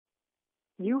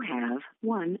You have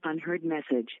one unheard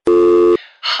message.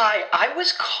 Hi, I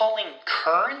was calling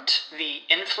Current, the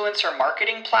influencer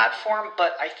marketing platform,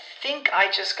 but I think I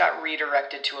just got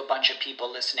redirected to a bunch of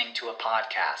people listening to a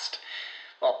podcast.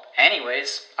 Well,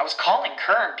 anyways, I was calling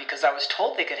Current because I was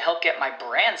told they could help get my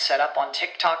brand set up on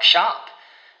TikTok Shop,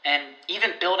 and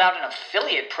even build out an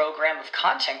affiliate program of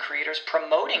content creators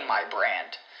promoting my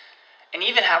brand, and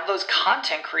even have those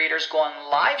content creators go on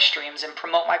live streams and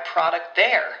promote my product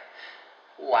there.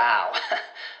 Wow,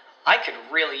 I could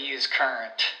really use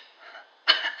Current.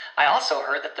 I also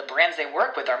heard that the brands they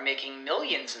work with are making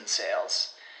millions in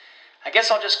sales. I guess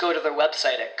I'll just go to their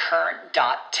website at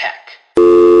current.tech.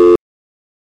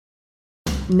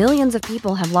 Millions of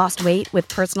people have lost weight with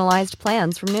personalized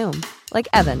plans from Noom. Like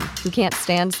Evan, who can't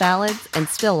stand salads and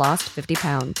still lost 50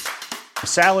 pounds.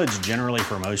 Salads generally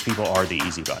for most people are the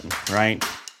easy button, right?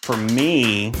 For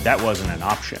me, that wasn't an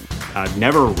option. I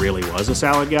never really was a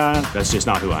salad guy. That's just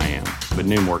not who I am. But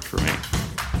Noom worked for me.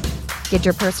 Get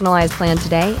your personalized plan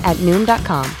today at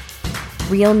Noom.com.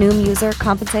 Real Noom user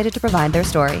compensated to provide their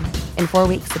story. In 4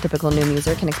 weeks, the typical Noom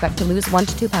user can expect to lose 1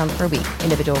 to 2 pounds per week.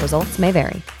 Individual results may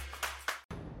vary.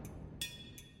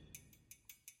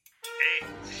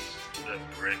 It's the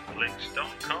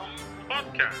BritFlix.com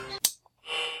podcast.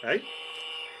 Hey,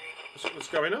 what's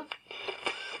going on?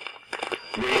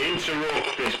 We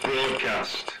interrupt this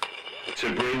broadcast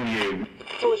to bring you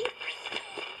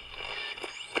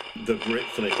The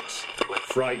BritFlix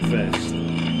Fright Fest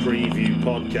Preview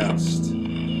Podcast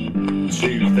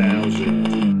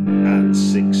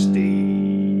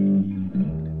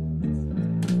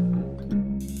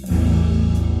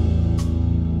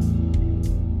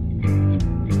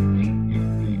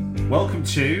Welcome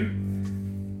to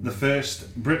the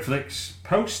first BritFlix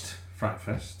post Fright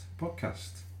Fest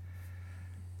podcast.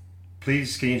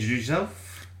 Please, can you introduce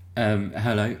yourself?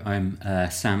 Hello, I'm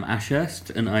Sam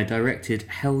Ashurst, and I directed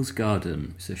Hell's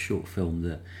Garden. It's a short film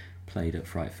that played at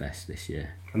Fright Fest this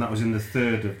year. And that was in the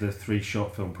third of the 3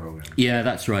 short film programme. Yeah,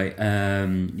 that's right.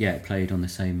 It played on the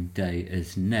same day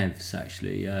as Nevs,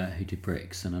 actually, who did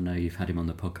Bricks, and I know you've had him on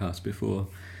the podcast before.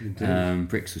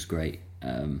 Bricks was great.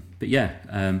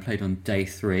 Played on day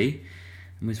 3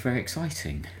 and was very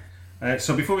exciting.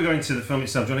 So before we go into the film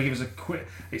itself, do you want to give us a quick...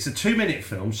 It's a 2-minute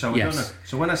film, so we don't know.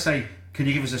 So when I say, can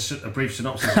you give us a brief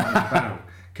synopsis of what it's about?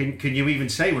 Can you even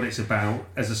say what it's about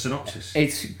as a synopsis?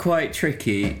 It's quite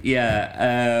tricky,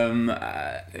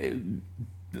 yeah.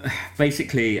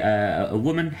 Basically, a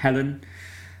woman, Helen,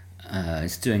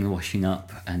 is doing the washing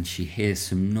up, and she hears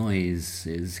some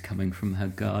noises coming from her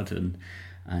garden,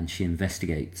 and she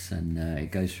investigates, and it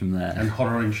goes from there. And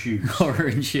horror ensues. Horror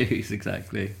ensues,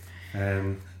 exactly.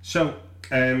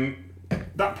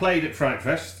 That played at Fright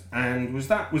Fest, and was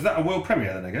that a world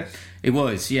premiere then, I guess? It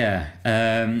was, yeah.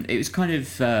 It was kind of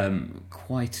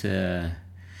quite a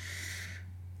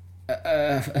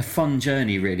fun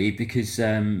journey, really, because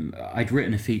I'd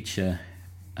written a feature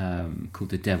called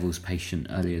The Devil's Patient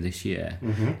earlier this year,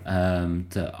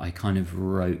 that I kind of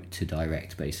wrote to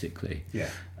direct, basically. Yeah.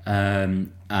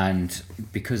 And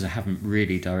because I haven't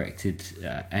really directed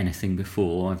anything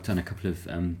before, I've done a couple of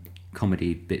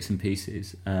comedy bits and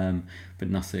pieces, but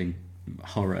nothing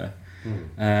horror.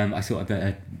 I thought I'd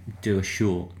better do a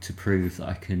short to prove that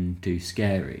I can do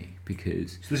scary,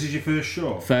 because... So this is your first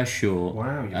short? First short.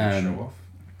 Wow, you can show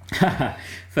off.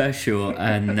 First short,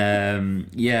 and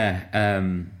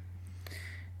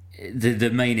the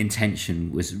main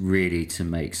intention was really to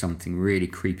make something really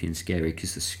creepy and scary,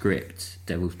 because the script,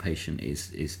 Devil's Patient,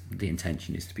 is the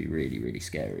intention is to be really, really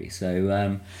scary.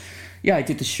 So I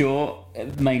did the short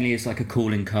mainly as like a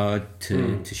calling card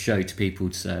to show to people,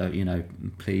 to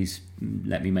please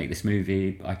let me make this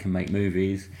movie. I can make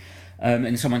movies.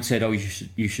 And someone said, "Oh,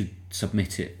 you should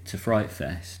submit it to Fright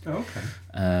Fest." Oh,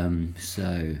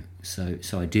 okay.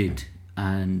 So I did,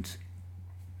 and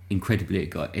incredibly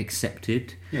it got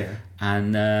accepted. Yeah.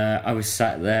 And I was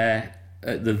sat there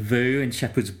at the Voo in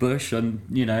Shepherd's Bush, and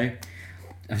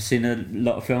I've seen a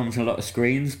lot of films and a lot of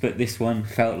screens, but this one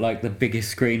felt like the biggest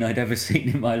screen I'd ever seen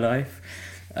in my life.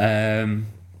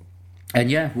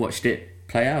 Watched it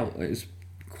play out. It was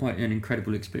quite an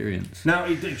incredible experience. Now,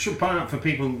 it should point out for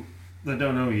people that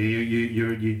don't know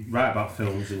you write about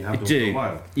films, and you have done for a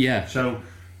while. Yeah.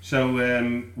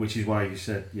 So, which is why you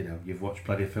said, you've watched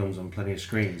plenty of films on plenty of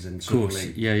screens, and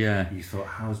suddenly you thought,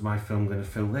 how's my film going to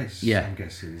fill this? Yeah. I'm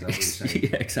guessing, is that what you're saying?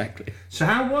 Yeah, exactly. So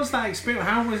how was that experience?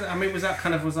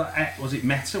 Was it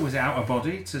meta? Was it out of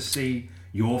body to see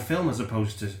your film as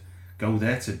opposed to go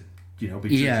there to, be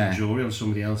judge and jury on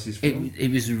somebody else's film?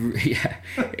 It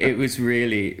was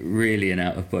really, really an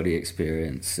out of body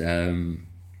experience.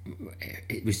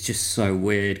 it was just so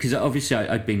weird because obviously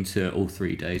I'd been to all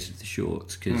 3 days of the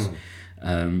shorts because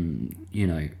you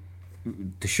know,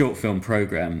 the short film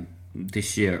program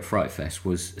this year at Fright Fest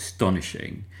was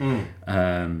astonishing.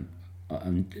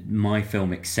 My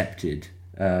film accepted.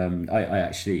 I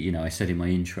actually, you know, I said in my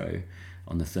intro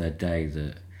on the 3rd day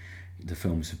that the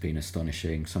films have been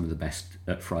astonishing, some of the best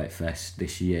at Fright Fest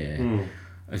this year.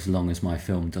 As long as my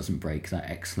film doesn't break that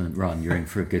excellent run, you're in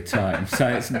for a good time. So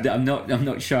I'm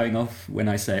not showing off when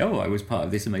I say, oh, I was part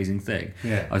of this amazing thing.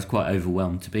 Yeah. I was quite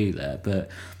overwhelmed to be there. But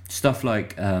stuff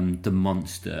like The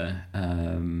Monster,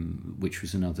 which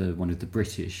was another one of the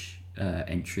British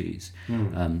entries.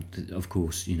 Of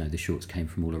course, you know, the shorts came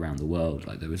from all around the world.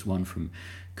 Like there was one from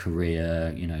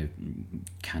Korea, you know,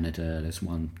 Canada. There's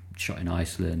one shot in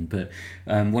Iceland, but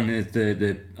one of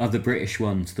the other British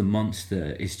ones, The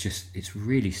Monster, it's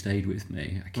really stayed with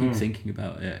me. I keep thinking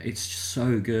about it. It's just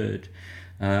so good.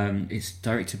 It's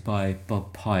directed by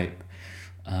Bob Pipe,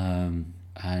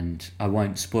 and I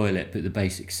won't spoil it, but the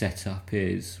basic setup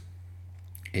is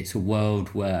it's a world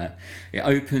where it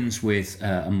opens with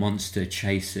a monster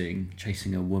chasing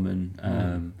a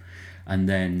woman, and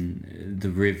then the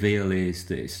reveal is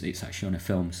that it's actually on a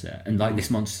film set, and like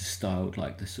this monster's styled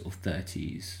like the sort of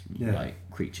 30s like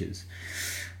creatures,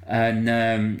 and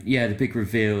the big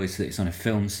reveal is that it's on a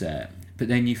film set. But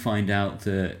then you find out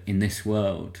that in this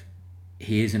world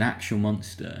he is an actual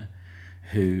monster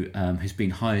who has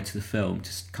been hired to the film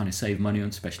to kind of save money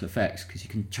on special effects, because you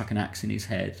can chuck an axe in his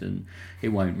head and it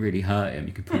won't really hurt him.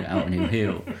 You can put it out and he'll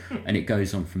heal, and it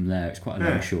goes on from there. It's quite a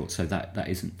long short, so that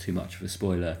isn't too much of a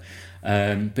spoiler.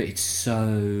 But it's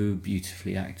so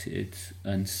beautifully acted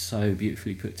and so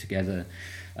beautifully put together.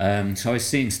 So I was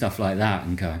seeing stuff like that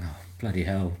and going, oh, bloody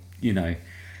hell, you know.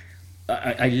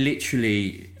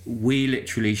 We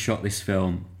literally shot this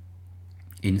film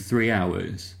in 3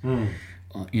 hours.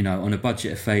 You know, on a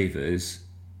budget of favours,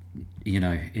 you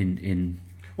know, in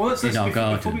our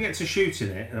garden. Before we get to shooting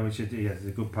it, which is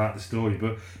a good part of the story,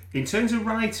 but in terms of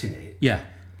writing it,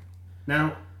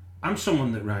 now I'm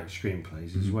someone that writes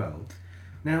screenplays as well.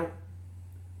 Now,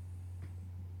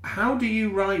 how do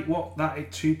you write what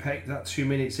that 2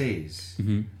 minutes is?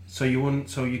 So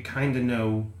you kind of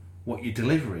know what you're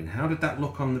delivering. How did that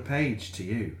look on the page to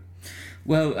you?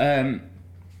 Well,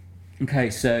 okay,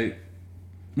 so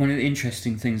one of the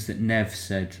interesting things that Nev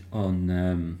said on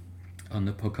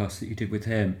the podcast that you did with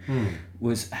him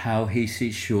was how he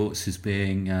sees shorts as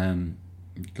being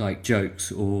like jokes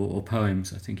or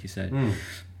poems, I think he said.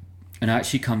 And I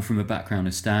actually come from a background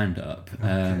of stand-up.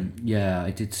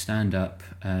 I did stand-up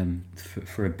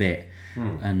for a bit,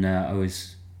 and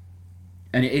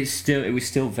it was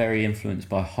still very influenced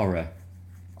by horror.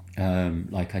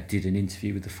 Like I did an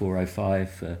interview with the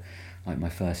 405 for like my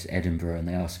first Edinburgh, and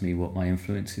they asked me what my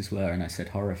influences were, and I said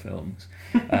horror films.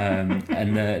 And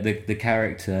the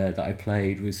character that I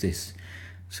played was this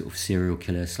sort of serial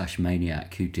killer /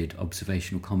 maniac who did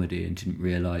observational comedy and didn't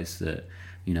realise that,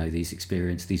 you know, these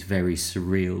very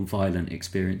surreal, violent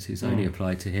experiences only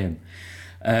applied to him.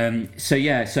 So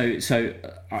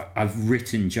I've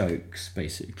written jokes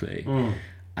basically,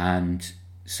 and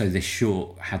so this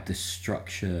short had the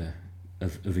structure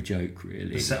of a joke,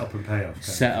 really. The setup and payoff.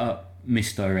 Set up,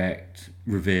 misdirect,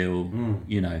 reveal,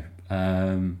 you know.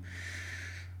 And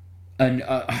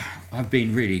I've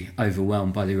been really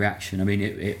overwhelmed by the reaction. I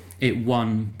mean, it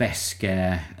won Best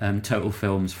Scare, Total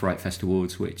Films Fright Fest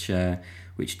Awards, which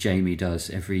Jamie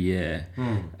does every year.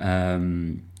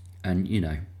 And, you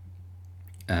know,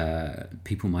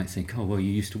 people might think, oh, well,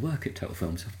 you used to work at Total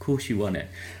Films, of course you won it.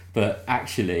 But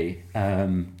actually,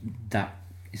 that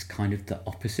is kind of the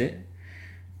opposite,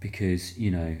 because,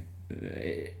 you know,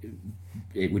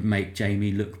 it would make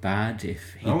Jamie look bad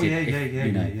if he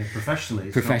did.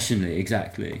 Professionally,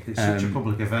 exactly. It's such a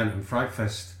public event, and Fright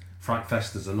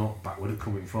Festers are not backward at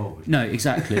coming forward. No,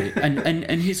 exactly.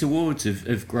 and his awards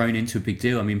have grown into a big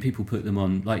deal. I mean, people put them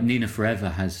on, like Nina Forever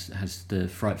has the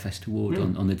Fright Fest award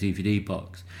on the DVD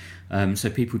box. So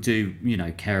people do, you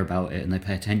know, care about it and they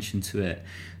pay attention to it.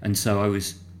 And so I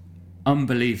was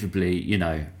unbelievably, you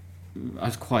know, I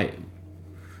was quite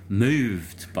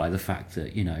moved by the fact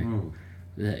that, you know,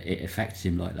 that it affected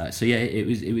him like that. So yeah,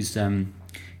 it was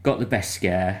got the Best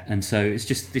Scare, and so it's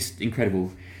just this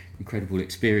incredible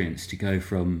experience to go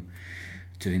from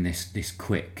doing this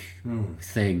quick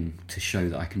thing to show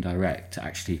that I can direct to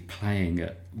actually playing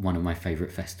at one of my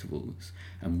favourite festivals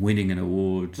and winning an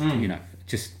award. You know,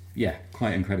 just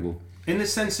quite incredible. In the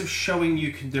sense of showing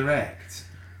you can direct,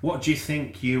 what do you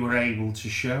think you were able to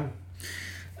show?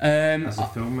 As a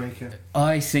filmmaker,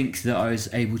 I think that I was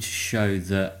able to show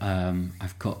that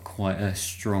I've got quite a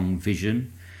strong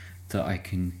vision, that I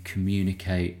can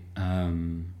communicate,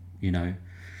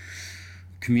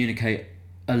 communicate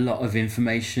a lot of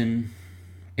information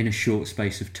in a short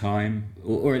space of time,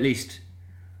 or at least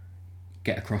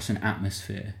get across an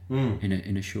atmosphere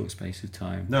in a short space of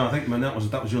time. No, I think that was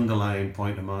the underlying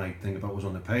point of my thing about what was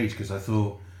on the page, because I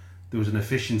thought there was an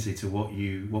efficiency to what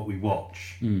we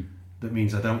watch. That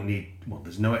means I don't need. Well,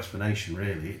 there's no explanation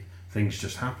really. Things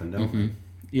just happen, don't they?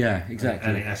 Yeah, exactly.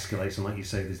 And it escalates, and like you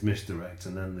say, there's misdirect,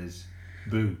 and then there's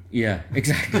boo. Yeah,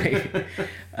 exactly.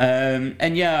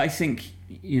 And yeah, I think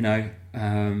I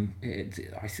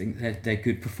think they're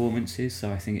good performances.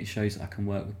 So I think it shows that I can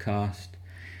work with cast.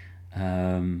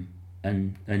 And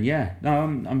yeah, no,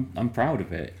 I'm proud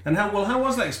of it. And how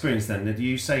was that experience then? Did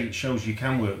you say it shows you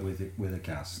can work with a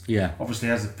cast? Yeah. Obviously,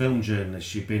 as a film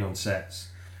journalist, you've been on sets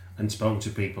and spoken to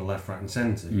people left, right, and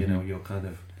centre. You know, you're kind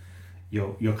of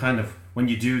when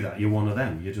you do that, you're one of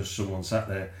them. You're just someone sat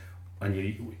there,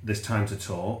 and there's time to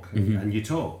talk, and you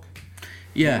talk.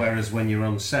 Yeah. Whereas when you're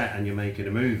on set and you're making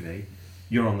a movie,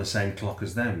 you're on the same clock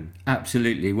as them.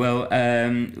 Absolutely. Well,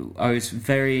 I was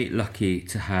very lucky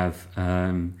to have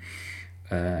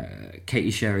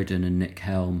Katie Sheridan and Nick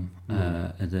Helm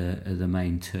are the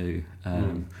main two.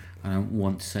 I don't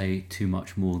want to say too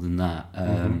much more than that.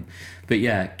 But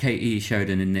yeah, Katie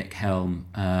Sheridan and Nick Helm.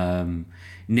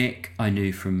 Nick I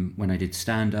knew from when I did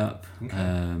stand-up,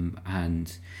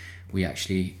 and we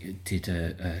actually did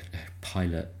a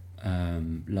pilot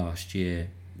last year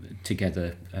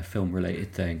together, a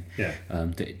film-related thing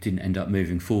that didn't end up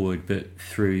moving forward, but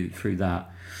through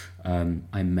that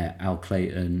I met Al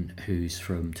Clayton, who's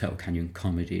from Turtle Canyon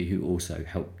Comedy, who also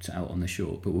helped out on the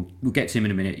short, but we'll get to him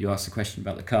in a minute. You asked the question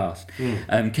about the cast.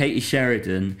 Katie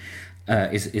Sheridan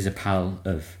is a pal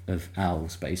of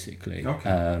Al's, basically.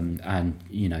 And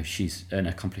she's an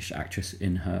accomplished actress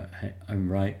in her own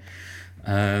right.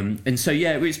 And so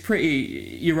yeah, it was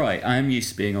pretty. You're right. I am used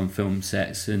to being on film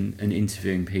sets and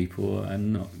interviewing people.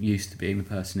 I'm not used to being the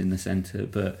person in the centre,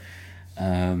 but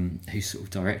who's sort of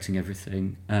directing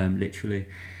everything, literally.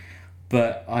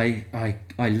 But I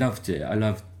loved it. I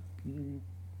loved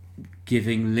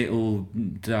giving little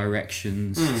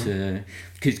directions to,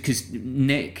 because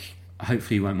Nick,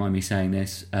 hopefully you won't mind me saying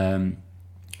this.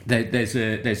 There's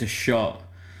a shot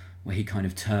where he kind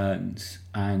of turns,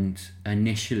 and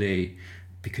initially,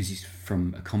 because he's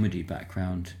from a comedy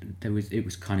background, it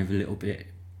was kind of a little bit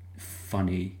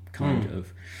funny, kind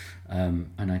of,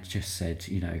 and I just said,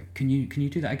 can you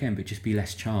do that again, but just be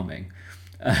less charming,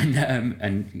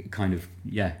 and kind of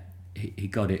he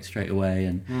got it straight away,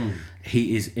 and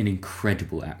he is an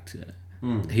incredible actor.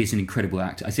 He's an incredible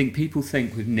actor. I think people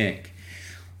think with Nick,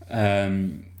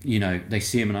 they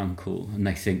see him an uncle and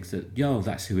they think that,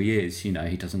 that's who he is. He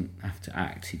doesn't have to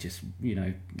act. He just,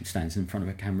 stands in front of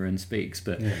a camera and speaks.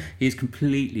 But he is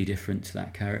completely different to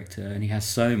that character, and he has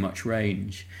so much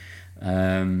range.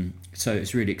 So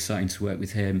it's really exciting to work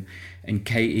with him. And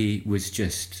Katie was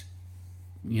just,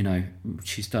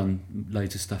 she's done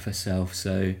loads of stuff herself.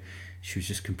 So she was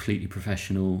just completely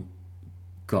professional.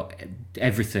 Got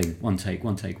everything one take,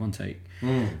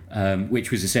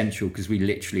 which was essential because we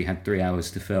literally had 3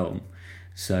 hours to film.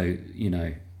 So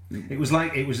it was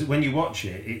when you watch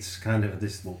it, it's kind of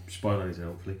this. Well, spoilers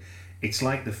hopefully. It's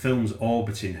like the film's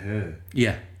orbiting her.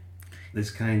 Yeah.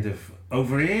 There's kind of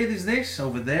over here. There's this.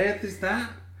 Over there. There's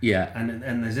that. Yeah.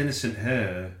 And there's innocent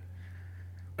her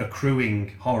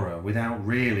accruing horror without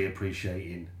really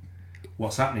appreciating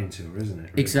what's happening to her, isn't it?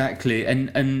 Really? Exactly.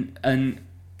 And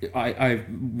I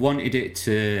wanted it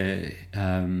to.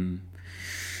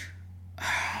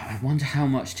 I wonder how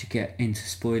much to get into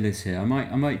spoilers here. I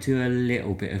might do a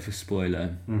little bit of a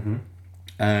spoiler.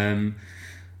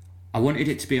 I wanted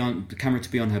it to be on the camera to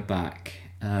be on her back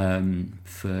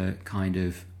for kind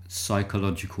of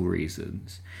psychological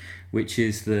reasons, which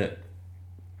is that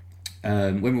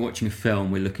when we're watching a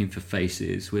film, we're looking for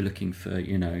faces, we're looking for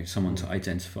someone to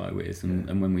identify with,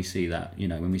 and when we see that,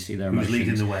 when we see their emotions, who's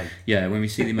leading the way, when we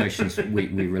see the emotions, we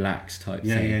relax type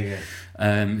thing.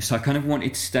 So I kind of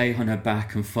wanted to stay on her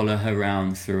back and follow her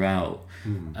around throughout,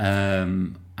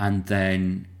 and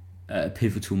then at a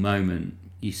pivotal moment,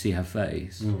 you see her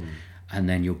face. And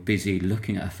then you're busy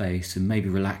looking at her face and maybe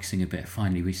relaxing a bit.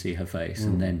 Finally, we see her face,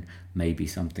 and then maybe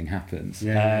something happens.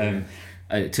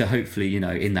 To hopefully,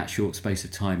 in that short space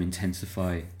of time,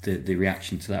 intensify the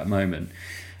reaction to that moment.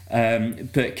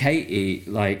 But Katie,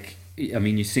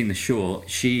 you've seen the short.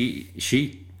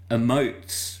 She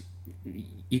emotes.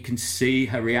 You can see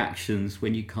her reactions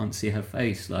when you can't see her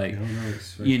face.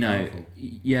 It's very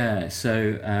powerful.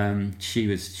 So she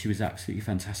was absolutely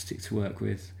fantastic to work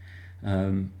with.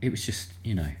 It was just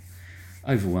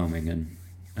overwhelming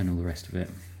and all the rest of it.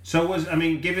 So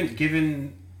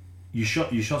given you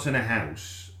shot in a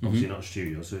house, obviously not a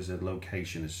studio, so it's a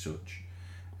location as such.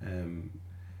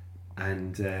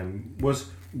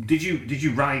 Did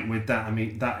you write with that? I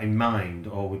mean, that in mind,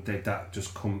 or did that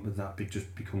just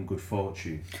become good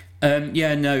fortune?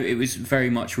 No, it was very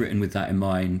much written with that in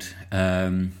mind.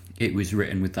 It was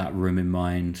written with that room in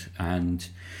mind, and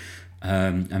I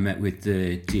met with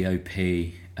the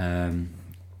DOP,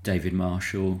 David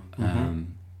Marshall,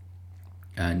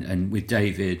 and with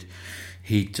David,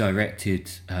 he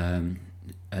directed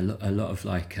a lot of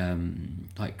like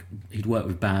he'd worked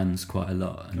with bands quite a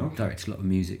lot and directed a lot of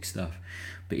music stuff,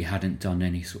 but he hadn't done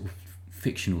any sort of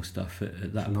fictional stuff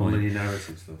at that point. Not any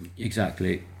narrative stuff.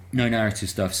 Exactly, no narrative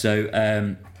stuff. So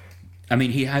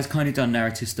he has kind of done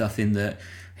narrative stuff in that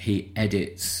he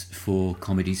edits for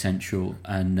Comedy Central,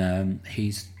 and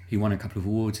he won a couple of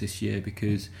awards this year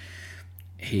because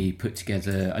he put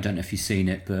together, I don't know if you've seen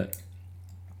it, but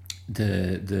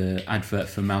the advert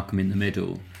for Malcolm in the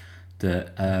Middle,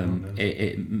 that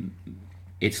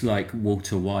it's like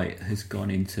Walter White has gone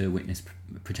into witness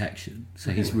protection,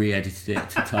 so he's re-edited it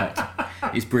to type.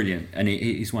 It's brilliant, and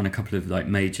he's won a couple of like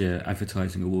major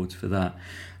advertising awards for that.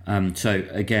 So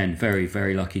again, very,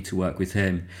 very lucky to work with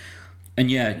him. And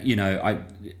I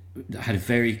had a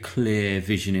very clear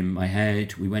vision in my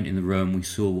head. We went in the room, we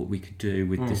saw what we could do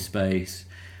with this space,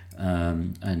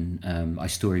 and I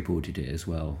storyboarded it as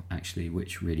well, actually,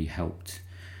 which really helped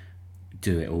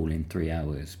do it all in 3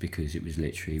 hours, because it was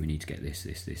literally, we need to get this,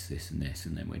 and this,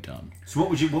 and then we're done. So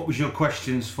what was your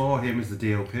questions for him as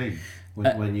the DOP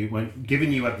when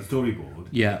given you had the storyboard?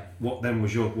 Yeah. What then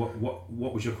was your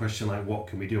what was your question like? What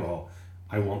can we do? Or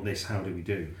I want this. How do we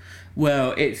do?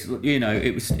 Well,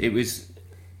 it was.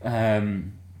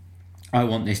 I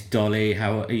want this dolly.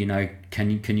 How can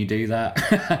you do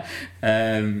that?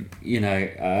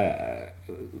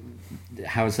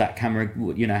 How's that camera?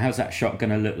 How's that shot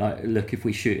going to look if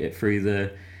we shoot it through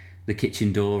the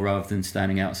kitchen door rather than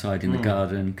standing outside in the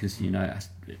garden? Because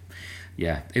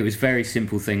it was very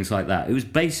simple things like that. It was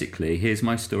basically, here's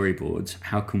my storyboards.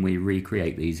 How can we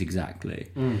recreate these exactly?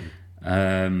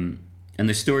 And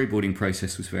the storyboarding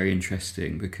process was very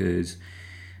interesting because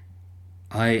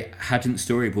I hadn't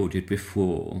storyboarded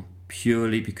before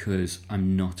purely because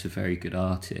I'm not a very good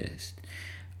artist.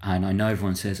 And I know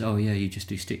everyone says, oh yeah, you just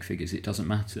do stick figures, it doesn't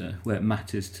matter. Well, it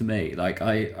matters to me. Like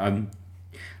I'm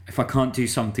if I can't do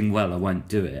something well, I won't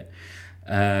do it.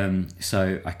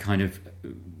 So I kind of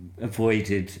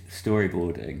avoided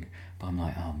storyboarding, but I'm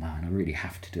like, oh man, I really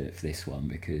have to do it for this one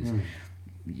because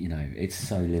it's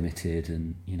so limited,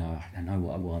 and I know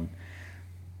what I want.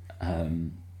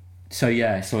 So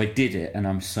I did it, and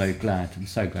I'm so glad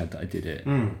that I did it,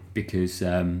 because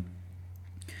those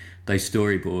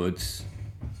storyboards,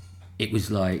 it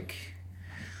was like,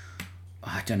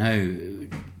 I don't know,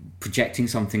 projecting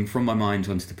something from my mind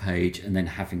onto the page and then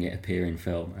having it appear in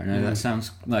film. I know that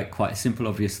sounds like quite a simple,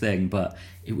 obvious thing, but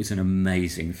it was an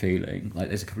amazing feeling. Like,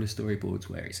 there's a couple of storyboards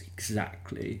where it's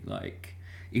exactly like,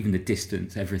 even the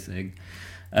distance, everything.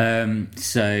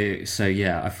 So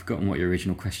yeah, I've forgotten what your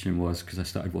original question was because I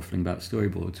started waffling about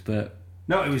storyboards, but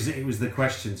no, it was the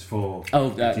questions for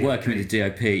working with the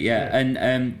DOP,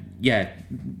 and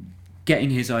getting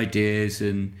his ideas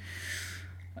and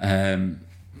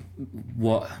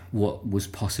what was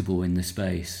possible in the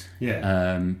space,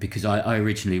 because I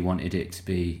originally wanted it to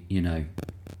be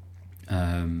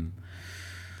a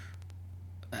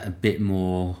bit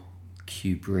more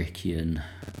Kubrickian,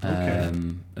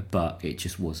 but it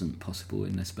just wasn't possible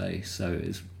in the space, so it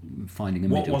was finding a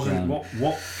middle ground.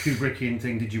 What Kubrickian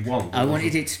thing did you want? I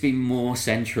wanted it to be more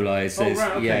centralised. Oh,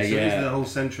 right, okay, so it's the whole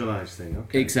centralised thing,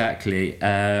 okay. Exactly,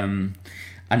 and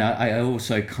I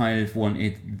also kind of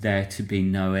wanted there to be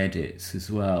no edits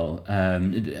as well,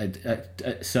 at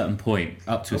a certain point,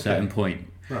 up to a certain point.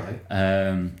 Right.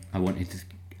 I wanted to,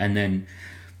 and then,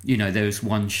 there was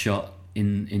one shot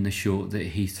in the short that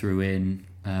he threw in,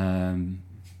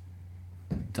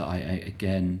 that I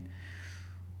again,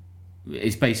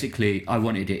 it's basically, I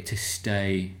wanted it to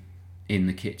stay in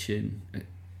the kitchen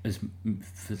as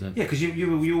for the because you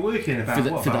were working about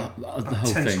the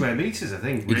whole 10 thing. square meters, I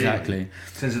think, really, exactly, in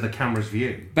terms of the camera's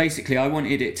view. Basically, I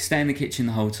wanted it to stay in the kitchen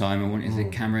the whole time. I wanted the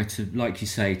camera to, like you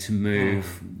say, to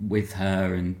move with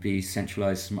her and be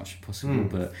centralised as much as possible,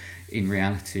 but in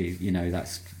reality,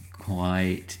 that's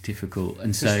quite difficult,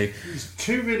 and so there's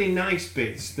two really nice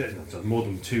bits. There's more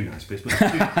than two nice bits,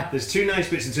 but there's two nice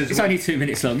bits in terms of. It's only 2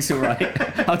 minutes long, it's all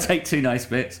right. I'll take two nice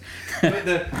bits. But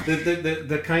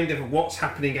the kind of what's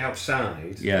happening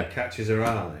outside that catches her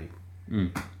eye.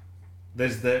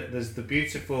 There's the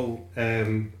beautiful,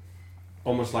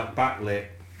 almost like backlit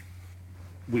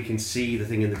we can see the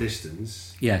thing in the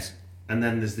distance. Yes. And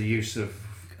then there's the use of,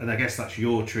 and I guess that's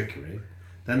your trickery.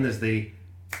 Then there's the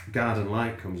garden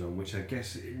light comes on, which I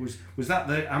guess it was that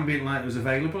the ambient light that was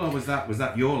available, or was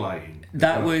that your lighting?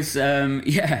 That was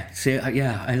See,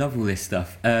 I love all this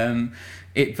stuff.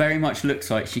 It very much looks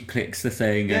like she clicks the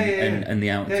thing and the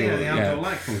outdoor. The outdoor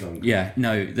light comes on. Yeah,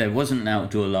 no, there wasn't an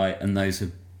outdoor light, and those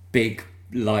are big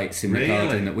lights in the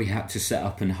garden that we had to set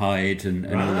up and hide and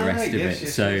all the rest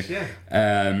of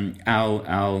it.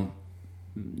 Al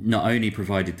not only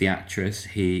provided the actress,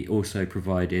 he also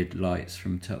provided lights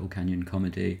from Turtle Canyon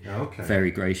Comedy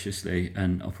very graciously,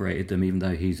 and operated them, even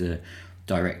though he's a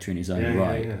director in his own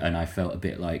right. And I felt a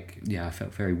bit like, I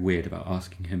felt very weird about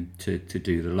asking him to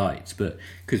do the lights, but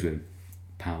because we're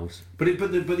pals. But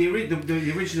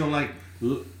the original like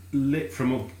lit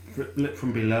from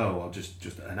below, or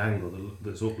just an angle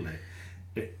that's uplit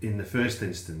in the first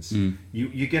instance,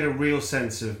 you get a real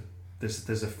sense of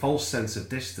there's a false sense of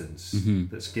distance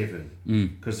that's given,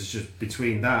 because it's just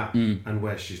between that and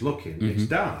where she's looking, it's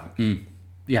dark. And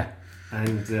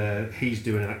he's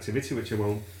doing an activity which I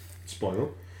won't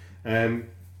spoil, and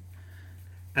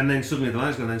then suddenly the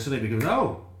lights go, and then suddenly it becomes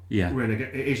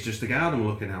it is just the garden we're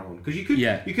looking out on, because you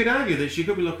could argue that she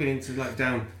could be looking into like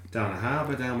down a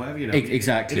harbour, down whatever, you know.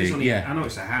 Exactly. It is only, I know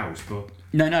it's a house, but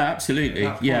no, absolutely.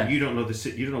 You don't know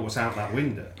you don't know what's out that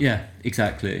window. Yeah,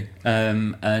 exactly.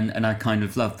 And I kind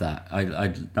of love that.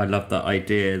 I love that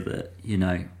idea that, you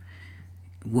know,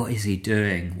 what is he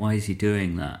doing? Why is he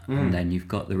doing that? And then you've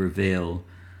got the reveal,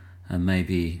 and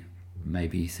maybe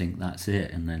you think that's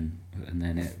it, and then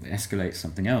it escalates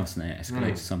something else, and then it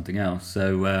escalates something else.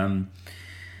 So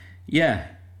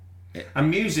and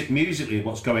musically,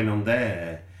 what's going on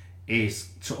there is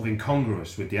sort of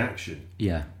incongruous with the action.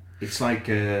 Yeah. It's like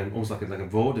almost like a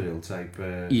vaudeville type.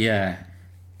 Yeah,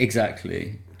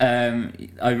 exactly. And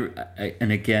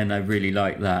again, I really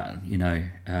like that. You know,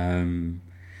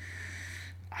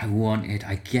 I wanted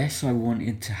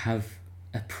to have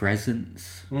a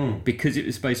presence, because it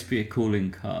was supposed to be a calling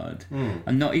card,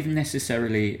 and not even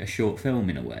necessarily a short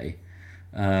film in a way.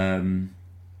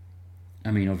 I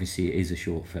mean, obviously it is a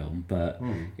short film, but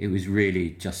it was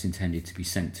really just intended to be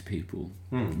sent to people,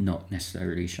 not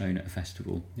necessarily shown at a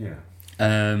festival. Yeah.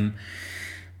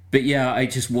 But yeah, I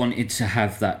just wanted to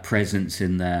have that presence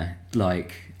in there.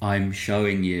 Like, I'm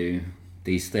showing you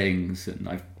these things, and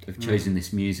I've chosen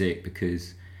this music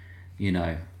because, you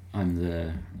know, I'm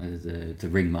the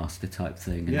ringmaster type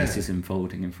thing, and this is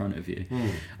unfolding in front of you.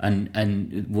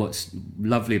 And what's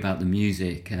lovely about the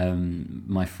music,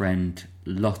 my friend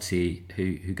Lottie,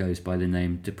 who goes by the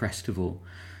name Deprestival,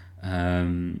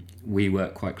 we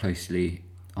work quite closely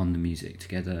on the music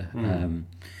together.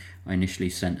 I initially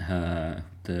sent her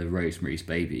the Rosemary's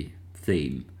Baby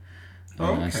theme,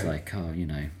 and I was like, you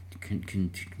know, can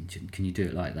you do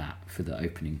it like that for the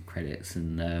opening credits?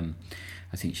 And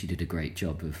I think she did a great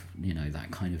job of, you know,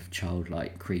 that kind of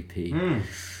childlike, creepy.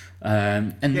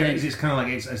 And then it's kind of like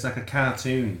it's like a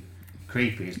cartoon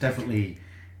creepy. It's definitely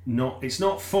not. It's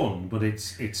not fun, but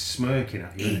it's smirking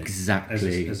at you.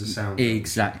 Exactly. As a sound.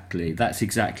 Exactly. That's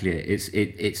exactly it.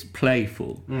 It's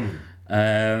playful.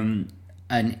 And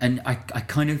I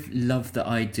kind of love the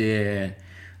idea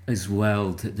as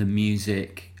well that the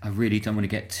music, I really don't want to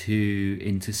get too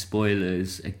into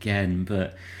spoilers again,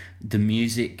 but the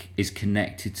music is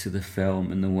connected to the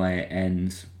film and the way it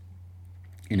ends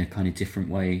in a kind of different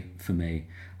way for me.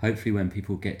 Hopefully when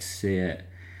people get to see it,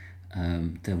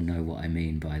 they'll know what I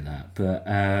mean by that. But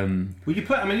well, you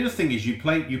play. I mean, the other thing is you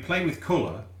play with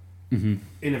colour in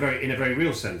a very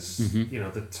real sense. You know,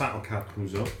 the title card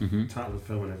comes up, title of the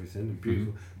film and everything, and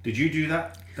beautiful. Did you do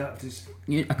that?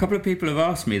 Yeah, a couple of people have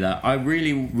asked me that. I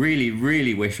really, really,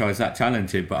 really wish I was that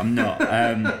talented, but I'm not.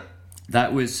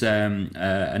 That was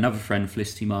another friend,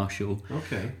 Felicity Marshall,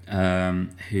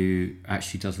 who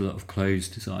actually does a lot of clothes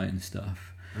design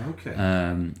stuff.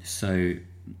 So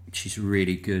she's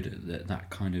really good at that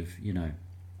kind of, you know,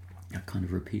 that kind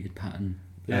of repeated pattern.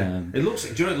 Yeah, it looks.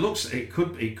 Do you know? It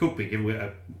could be. Given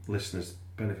we're listeners,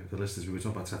 benefit for the listeners. We were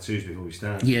talking about tattoos before we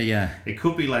started. Yeah. It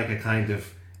could be like a kind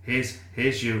of here's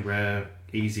your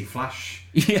easy flash.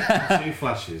 Tattoo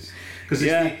flashes. Because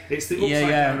it's the upside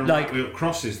down and right wheel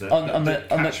crosses that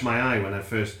catch my eye when I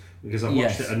first, because I've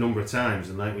watched it a number of times,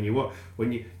 and like when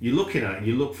you're looking at it,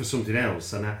 you look for something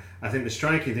else, and I think the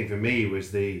striking thing for me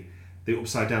was the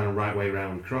upside down and right way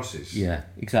round crosses. Yeah,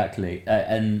 exactly,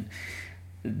 and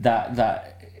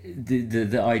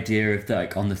the idea of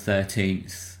like on the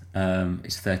 13th,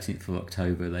 it's 13th of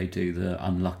October, they do the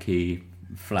unlucky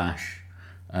flash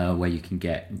where you can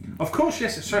get. Of course,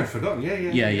 yes. Sorry, I've forgotten.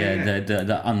 Yeah.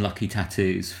 The unlucky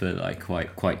tattoos for like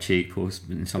quite cheap, or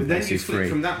in some but then places you flip free.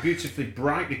 from that beautifully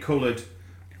brightly coloured,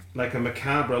 like a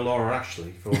macabre Laura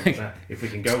Ashley, for that, if we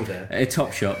can go there. A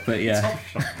top shot, but yeah. Top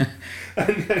shot.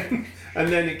 and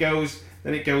then it goes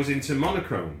into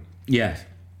monochrome. Yeah.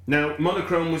 Now,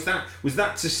 monochrome, was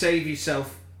that to save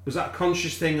yourself? Was that a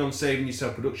conscious thing on saving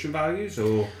yourself production values,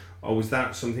 or was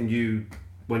that something you,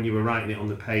 when you were writing it on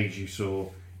the page, you saw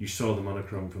the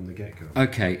monochrome from the get-go?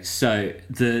 Okay, so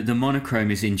the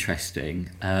monochrome is interesting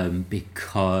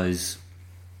because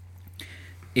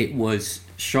it was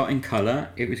shot in colour.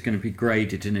 It was going to be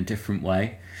graded in a different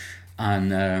way,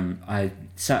 and I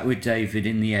sat with David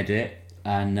in the edit,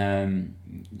 and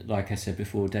like I said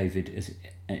before, David is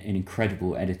an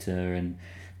incredible editor, and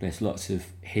there's lots of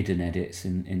hidden edits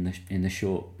in the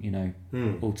short,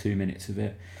 all 2 minutes of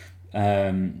it.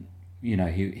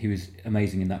 He was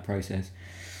amazing in that process.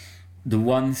 The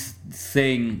one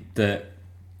thing that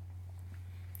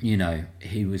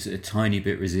he was a tiny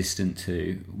bit resistant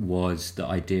to was the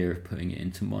idea of putting it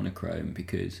into monochrome,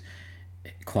 because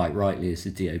quite rightly, as the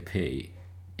DOP,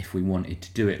 if we wanted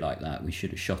to do it like that, we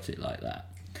should have shot it like that.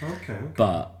 Okay.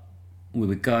 But we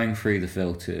were going through the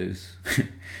filters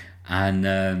and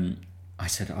I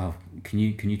said, "Oh, can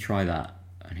you try that?"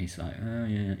 And he's like, "Oh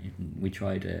yeah." We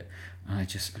tried it, and I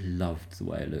just loved the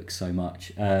way it looks so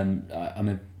much.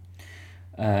 I'm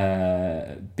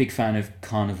a big fan of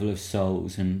Carnival of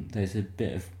Souls, and there's a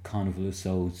bit of Carnival of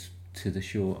Souls to the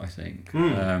short, I think.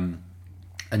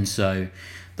 And so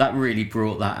that really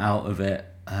brought that out of it.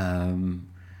 And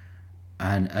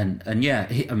yeah,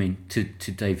 to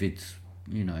David's,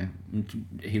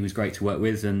 he was great to work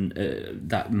with, and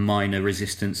that minor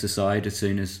resistance aside, as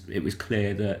soon as it was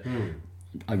clear that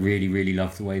I really, really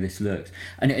love the way this looks.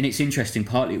 And it's interesting,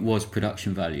 partly it was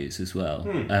production values as well,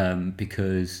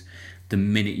 because the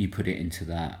minute you put it into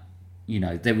that,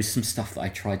 there was some stuff that I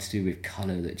tried to do with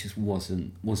colour that just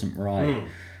wasn't right.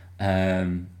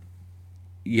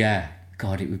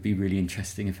 God, it would be really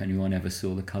interesting if anyone ever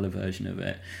saw the colour version of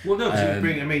it. Well, no, I've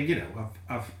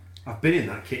been in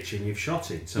that kitchen you've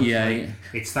shot in, so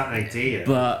it's that idea.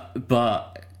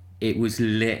 But it was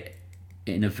lit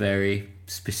in a very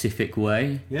specific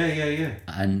way. Yeah.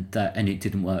 And it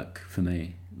didn't work for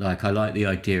me. Like, I like the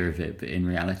idea of it, but in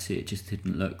reality, it just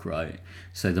didn't look right.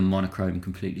 So the monochrome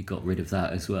completely got rid of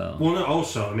that as well. Well, no,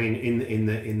 also, in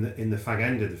the fag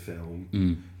end of the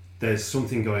film, there's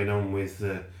something going on with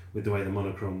the way the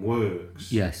monochrome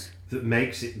works. Yes. That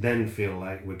makes it then feel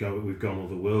like we've gone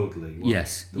otherworldly.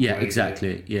 Yes. Yeah.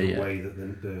 Exactly. The way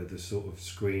that the sort of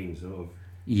screen sort of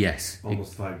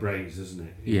almost vibrates, doesn't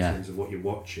it? In terms of what you're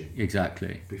watching.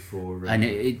 Exactly. Before and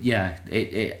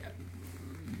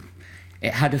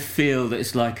it had a feel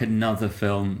that's like another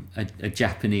film, a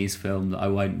Japanese film that I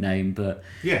won't name, but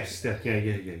yes,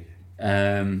 yeah.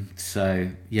 So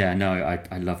yeah, no,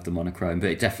 I love the monochrome, but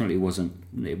it definitely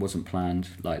wasn't planned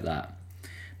like that.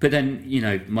 But then,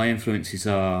 my influences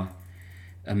are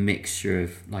a mixture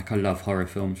of, like, I love horror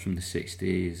films from the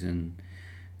 60s and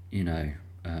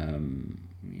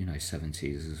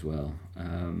 70s as well.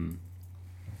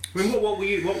 What were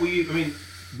you? I mean,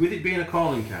 with it being a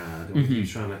calling card, or were you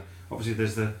trying to? Obviously,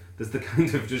 there's the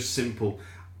kind of just simple,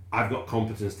 I've got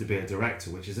competence to be a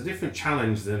director, which is a different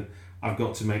challenge than I've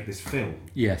got to make this film.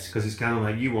 Yes. Because it's kind of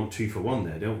like you want 2 for 1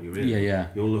 there, don't you? Really? Yeah.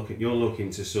 You're looking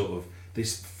to sort of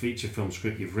this feature film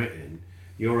script you've written.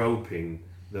 You're hoping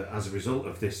that as a result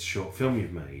of this short film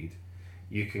you've made,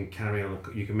 you can carry on.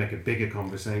 You can make a bigger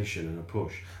conversation and a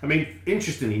push. I mean,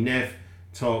 interestingly, Nev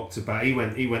talked about.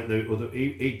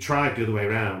 He tried the other way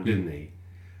around, didn't he?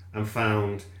 And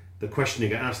found the question he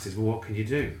got asked is, well, what can you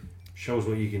do? Show us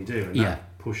what you can do, and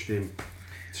that pushed him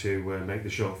to make the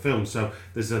short film. So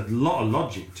there's a lot of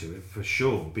logic to it for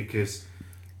sure, because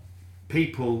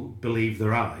people believe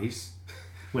their eyes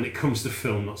when it comes to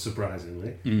film, not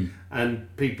surprisingly,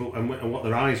 and people and what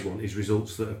their eyes want is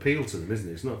results that appeal to them, isn't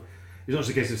it? It's not just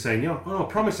a case of saying, I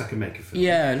promise I can make a film.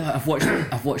 Yeah, like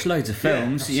I've watched loads of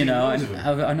films, I know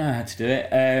how to do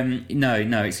it.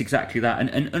 No, it's exactly that,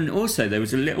 and also there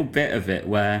was a little bit of it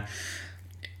where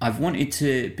I've wanted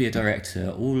to be a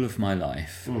director all of my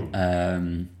life.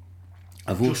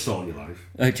 Just all your life.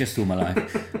 Just all my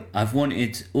life. I've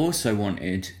also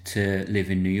wanted to live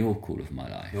in New York all of my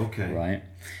life. Okay. Right,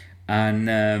 and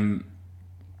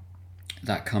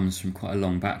that comes from quite a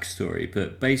long backstory,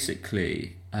 but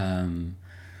basically,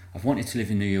 I've wanted to live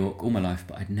in New York all my life,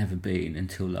 but I'd never been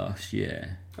until last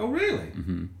year. Oh, really?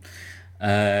 Mm-hmm.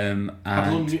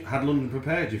 Had London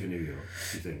prepared you for New York,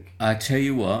 do you think? I tell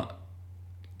you what,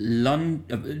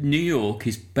 New York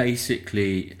is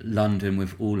basically London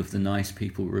with all of the nice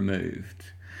people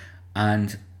removed,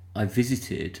 and I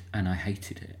visited and I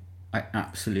hated it. I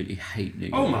absolutely hate New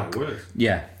York. Oh my word!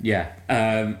 Yeah.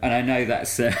 And I know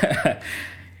that's it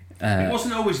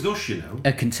wasn't always thus, you know.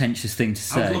 a contentious thing to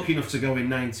say. I was lucky enough to go in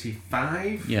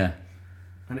 '95. Yeah.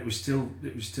 And it was still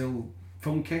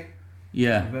funky.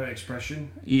 Yeah. Very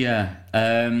expression. Yeah.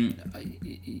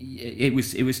 It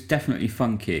was definitely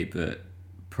funky, but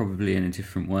probably in a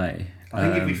different way. I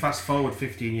think if we fast forward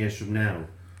 15 years from now,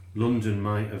 London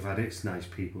might have had its nice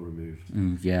people removed.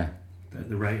 Yeah. At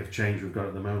the rate of change we've got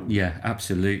at the moment. Yeah,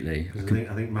 absolutely. I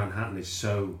think Manhattan is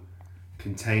so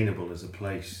containable as a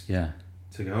place. Yeah.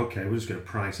 To go, okay, we're just going to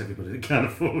price everybody that can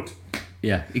afford.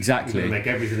 Yeah, exactly. We're going to make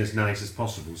everything as nice as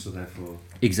possible, so therefore...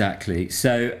 Exactly.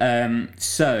 So,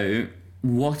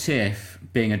 what if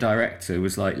being a director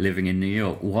was like living in New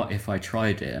York? What if I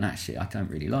tried it and actually I don't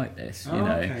really like this? You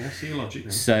know? Okay, I see your logic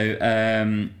then.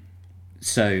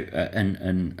 So,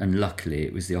 and luckily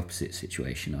it was the opposite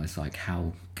situation. I was like,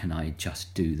 how can I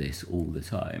just do this all the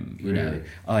time? You know,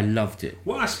 I loved it.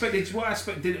 What aspect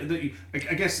did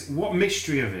I guess what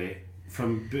mystery of it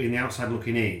from being the outside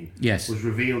looking in was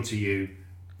revealed to you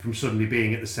from suddenly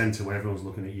being at the centre where everyone's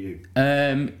looking at you?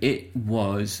 It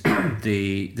was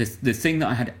the thing that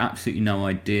I had absolutely no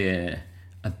idea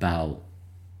about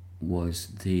was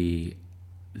the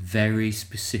very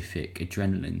specific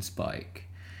adrenaline spike.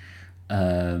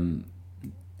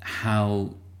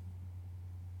 How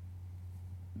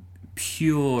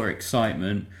pure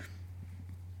excitement.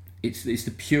 It's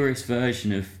the purest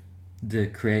version of the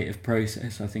creative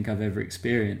process I think I've ever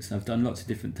experienced. I've done lots of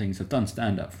different things. I've done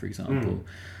stand-up, for example,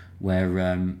 where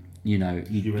you and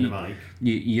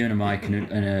a mic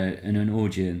and an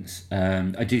audience.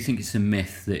 I do think it's a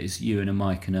myth that it's you and a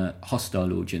mic and a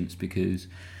hostile audience, because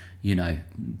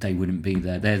they wouldn't be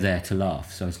there. They're there to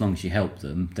laugh. So as long as you help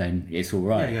them, then it's all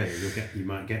right. Yeah, you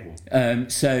might get one.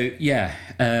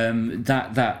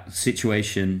 That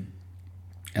situation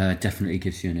definitely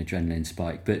gives you an adrenaline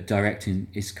spike. But directing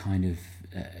is kind of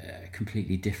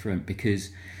completely different, because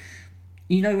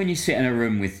when you sit in a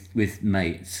room with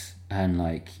mates and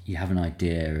like you have an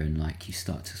idea and like you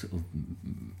start to sort of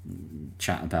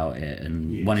chat about it,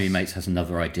 and one of your mates has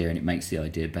another idea and it makes the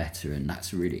idea better, and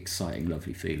that's a really exciting,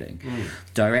 lovely feeling.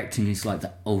 Directing is like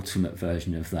the ultimate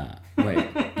version of that, where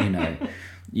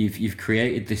you've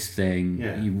created this thing,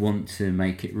 you want to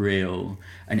make it real,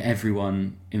 and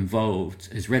everyone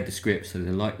involved has read the script, so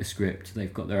they like the script,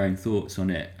 they've got their own thoughts on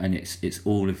it, and it's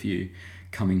all of you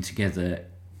coming together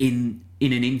in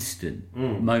an instant,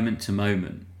 moment to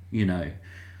moment,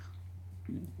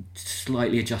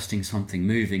 slightly adjusting something,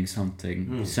 moving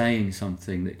something, saying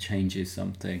something that changes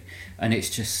something, and it's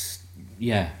just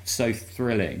so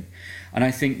thrilling. And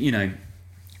I think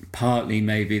partly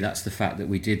maybe that's the fact that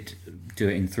we did do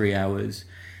it in 3 hours.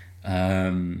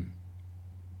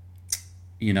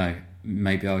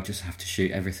 Maybe I'll just have to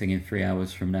shoot everything in 3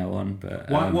 hours from now on. But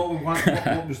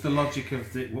what was the logic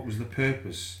of what was the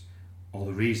purpose or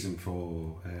the reason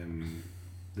for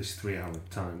this 3 hour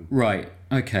time? Right.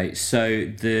 Okay. So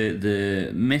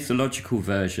the mythological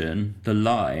version, the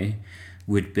lie,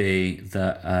 would be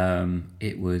that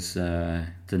it was the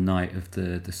night of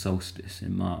the solstice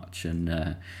in March, and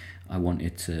I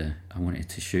wanted to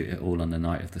shoot it all on the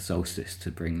night of the solstice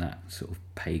to bring that sort of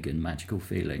pagan magical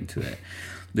feeling to it.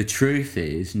 The truth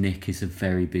is, Nick is a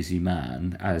very busy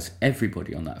man, as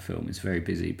everybody on that film is very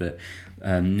busy, but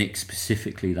Nick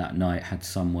specifically that night had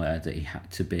somewhere that he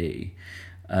had to be.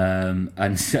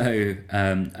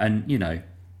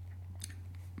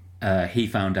 He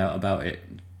found out about it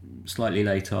slightly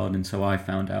late on, and so I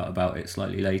found out about it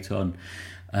slightly late on.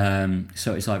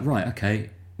 So it's like, right, okay,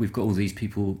 we've got all these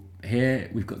people here,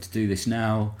 we've got to do this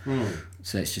now,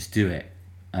 so let's just do it.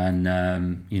 And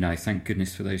thank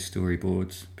goodness for those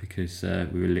storyboards, because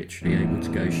we were literally able to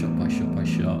go shot by shot by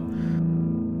shot.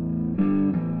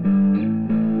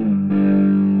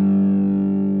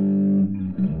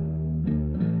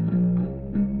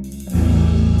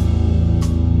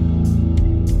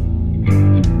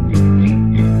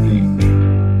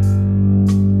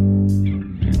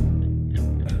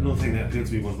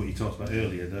 Was what you talked about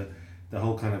earlier, the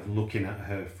whole kind of looking at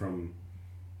her from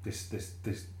this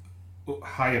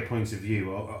higher point of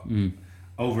view, or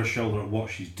over her shoulder at what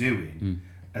she's doing,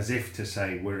 as if to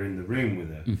say we're in the room with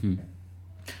her.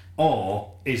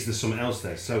 Or is there something else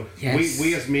there? So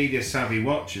we as media savvy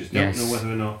watchers don't know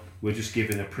whether or not we're just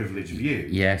given a privileged view,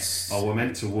 or we're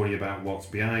meant to worry about what's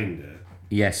behind her.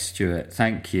 Yes, Stuart,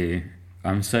 thank you.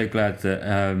 I'm so glad that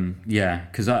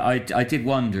because I did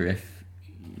wonder if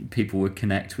people would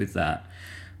connect with that,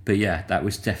 But yeah, that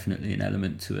was definitely an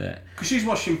element to it. Because she's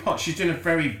washing pots, she's doing a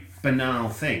very banal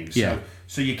thing.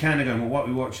 So you're kind of going, well, what are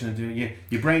we watching her doing?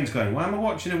 Your brain's going, why am I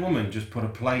watching a woman just put a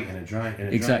plate in a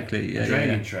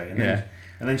draining tray?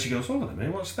 And then she goes, hold on a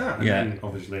minute, what's that? And then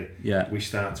obviously we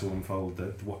start to unfold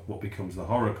what becomes the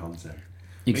horror content.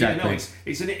 Exactly.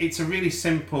 It's a really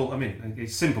simple. I mean,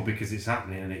 it's simple because it's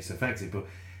happening and it's effective, but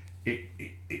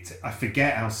it's I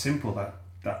forget how simple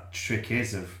that trick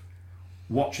is of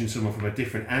watching someone from a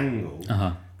different angle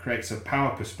creates a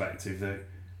power perspective that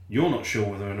you're not sure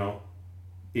whether or not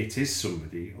it is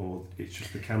somebody or it's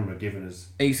just the camera giving us.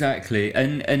 Exactly,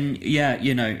 and yeah,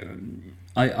 you know,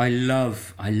 I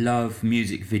love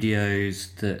music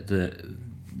videos that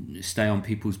stay on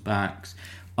people's backs.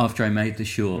 After I made the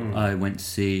short, I went to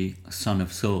see Son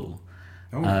of Saul.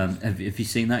 Have you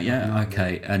seen that yet? No,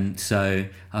 okay, and so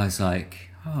I was like,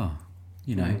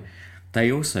 you know, they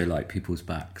also like people's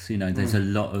backs. You know, there's a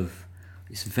lot of.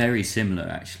 It's very similar,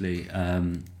 actually.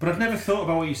 But I've never thought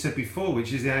about what you said before,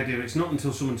 which is the idea it's not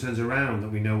until someone turns around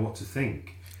that we know what to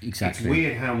think. Exactly. It's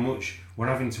weird how much we're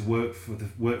having to work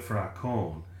for our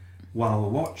corn while we're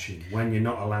watching when you're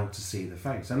not allowed to see the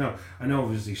face. I know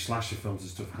obviously slasher films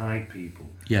and stuff hide people.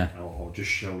 Yeah. Or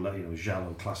just show, you know,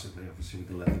 giallo classically, obviously with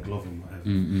the leather glove and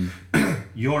whatever.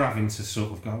 You're having to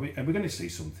sort of go, are we going to see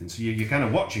something? So you're kind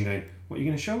of watching going, what are you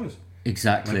going to show us?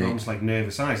 Exactly. Like almost like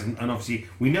nervous eyes, and obviously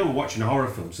we know we're watching a horror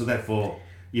film, so therefore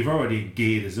you've already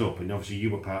geared us up, and obviously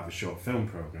you were part of a short film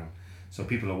program, so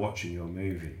people are watching your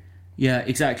movie. Yeah,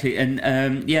 exactly, and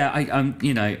I'm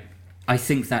you know, I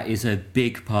think that is a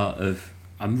big part of.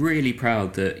 I'm really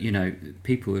proud that, you know,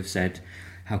 people have said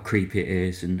how creepy it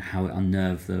is and how it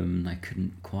unnerved them. They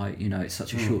couldn't quite, you know, it's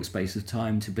such a short space of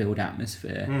time to build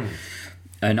atmosphere.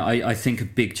 And I think a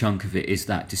big chunk of it is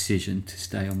that decision to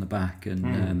stay on the back,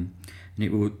 and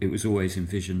it was always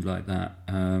envisioned like that.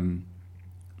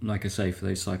 Like I say, for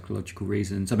those psychological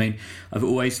reasons. I mean, I've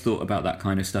always thought about that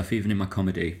kind of stuff, even in my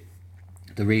comedy.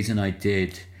 The reason I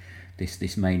did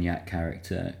this maniac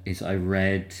character is I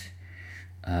read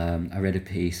a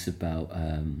piece about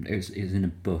it was in a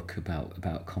book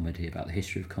about comedy, about the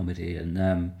history of comedy,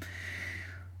 and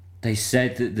they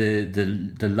said that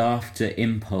the laughter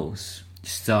impulse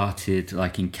started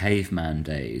like in caveman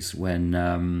days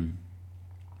when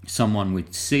someone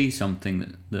would see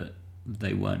something that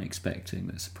they weren't expecting,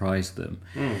 that surprised them,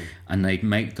 and they'd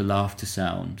make the laughter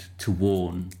sound to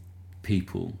warn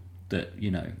people that,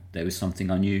 you know, there was something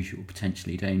unusual,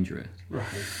 potentially dangerous. Right.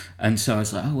 And so I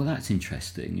was like, oh, well, that's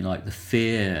interesting. You know, like the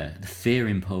fear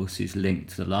impulse is linked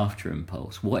to the laughter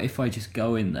impulse. What if I just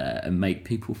go in there and make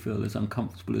people feel as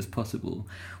uncomfortable as possible?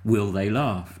 Will they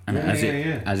laugh? And as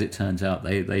it turns out,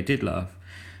 they did laugh.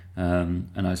 And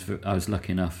I was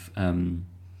lucky enough. In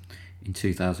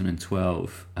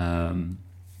 2012,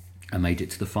 I made it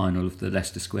to the final of the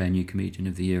Leicester Square New Comedian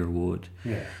of the Year award.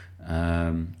 Yeah.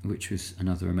 Which was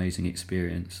another amazing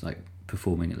experience, like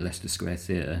performing at the Leicester Square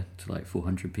Theatre to like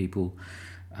 400 people,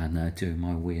 and doing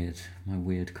my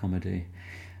weird comedy.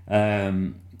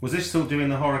 Was this still doing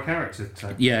the horror character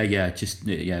type? Yeah,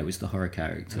 it was the horror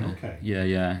character. Okay.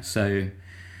 Yeah. So,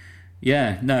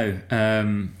 yeah, no.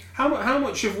 How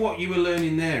much of what you were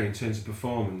learning there in terms of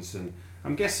performance, and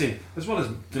I'm guessing as well as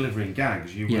delivering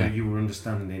gags, you were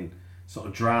understanding sort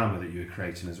of drama that you were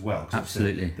creating as well.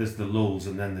 Absolutely. There's the lulls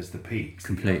and then there's the peaks.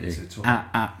 Completely.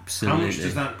 Absolutely. How much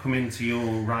does that come into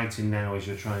your writing now as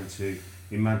you're trying to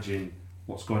imagine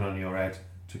what's going on in your head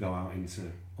to go out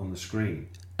on the screen?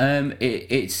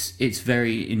 It's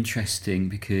very interesting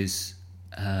because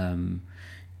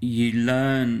you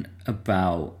learn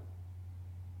about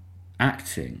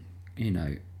acting, you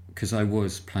know, because I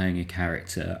was playing a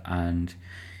character, and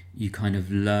you kind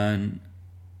of learn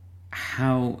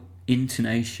how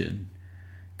intonation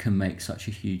can make such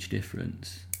a huge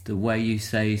difference. The way you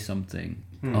say something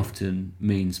often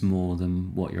means more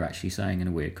than what you're actually saying in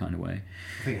a weird kind of way.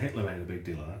 I think Hitler made a big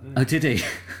deal of that, didn't he? Oh, did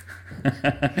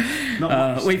he?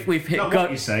 Not we've hit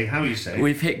what you say, how you say.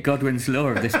 We've hit Godwin's law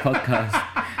of this podcast.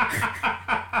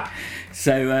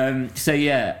 So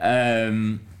yeah,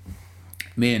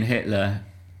 me and Hitler,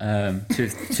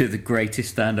 two of the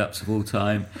greatest stand-ups of all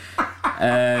time.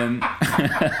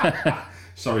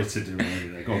 Sorry to do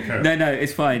anything. Go on, carry on. No,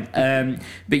 it's fine.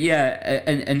 But yeah,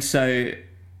 and so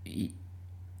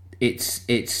it's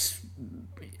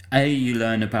you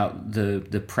learn about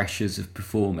the pressures of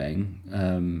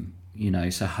performing. You know,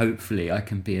 so hopefully I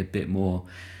can be a bit more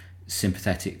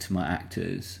sympathetic to my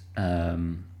actors,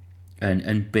 and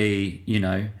B, you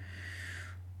know,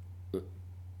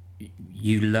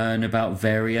 you learn about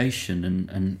variation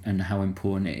and how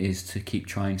important it is to keep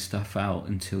trying stuff out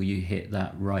until you hit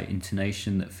that right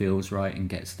intonation that feels right and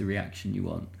gets the reaction you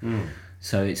want.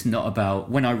 So it's not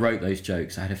about, when I wrote those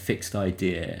jokes, I had a fixed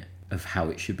idea of how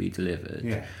it should be delivered.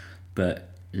 Yeah. But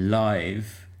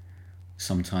live,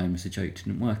 sometimes the joke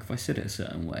didn't work if I said it a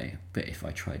certain way. But if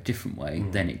I try a different way,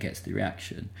 then it gets the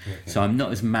reaction. Okay. So I'm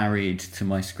not as married to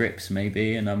my scripts,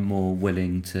 maybe, and I'm more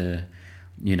willing to,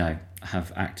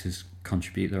 have actors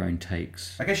contribute their own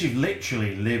takes. I guess you've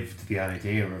literally lived the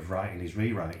idea of writing is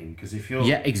rewriting, because if you're...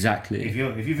 Yeah, exactly. If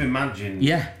you've imagined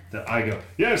that I go,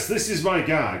 yes, this is my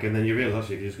gag, and then you realise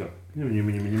you just go,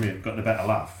 got the better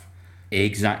laugh.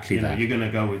 Exactly that. You're going to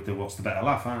go with the what's the better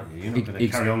laugh, aren't you? You're not going to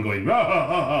carry on going, rah, ha,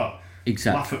 ha, ha.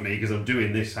 Exactly. Laugh at me because I'm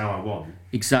doing this how I want.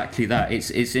 Exactly that.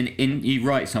 You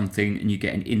write something and you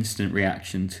get an instant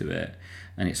reaction to it,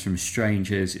 and it's from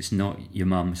strangers. It's not your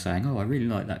mum saying, "Oh, I really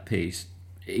like that piece,"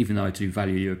 even though I do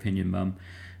value your opinion, Mum.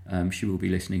 She will be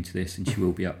listening to this and she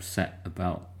will be upset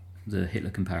about the Hitler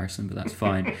comparison, but that's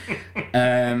fine.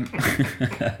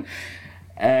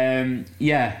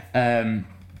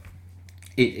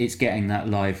 It's getting that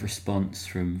live response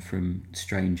from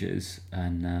strangers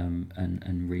and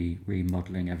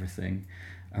remodeling everything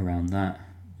around that.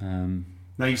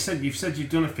 Now you've said you've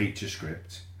done a feature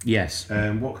script. Yes.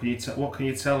 What can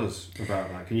you tell us about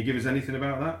that? Can you give us anything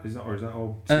about that? Is that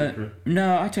all secret?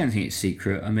 No, I don't think it's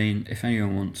secret. I mean, if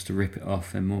anyone wants to rip it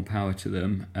off, then more power to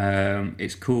them.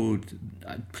 It's called.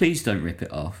 Please don't rip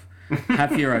it off.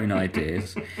 Have your own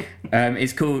ideas.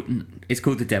 It's called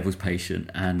The Devil's Patient,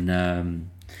 and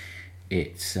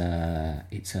it's a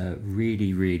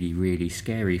really, really, really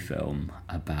scary film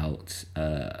about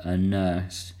a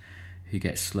nurse who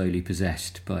gets slowly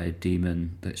possessed by a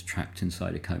demon that's trapped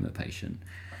inside a coma patient.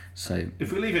 So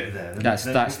if we leave it there, that's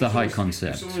the high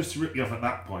concept. If someone was to rip you off at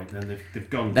that point, then they've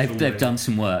gone. They've done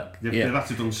some work. They've had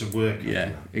to done some work.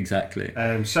 Yeah, exactly.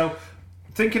 So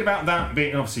thinking about that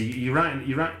being, obviously you're writing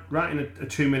a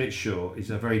 2-minute short is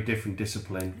a very different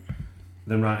discipline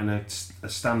than writing a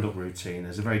stand-up routine.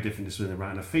 It's a very different discipline than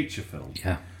writing a feature film.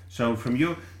 Yeah. So from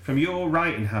your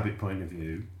writing habit point of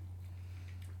view,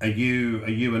 are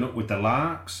you an Up with the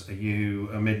Larks? Are you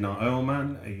a Midnight Oil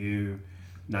man? Are you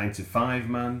 9 to 5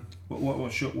 man?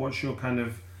 What's your kind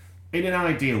of, in an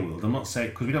ideal world? I'm not saying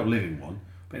because we don't live in one,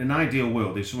 but in an ideal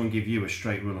world, if someone give you a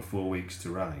straight run of 4 weeks to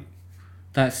write,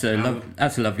 that's a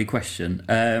lovely question.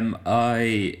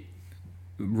 I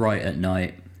write at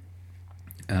night,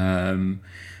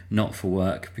 not for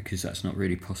work because that's not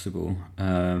really possible.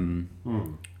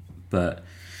 But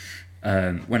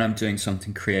when I'm doing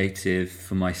something creative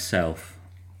for myself,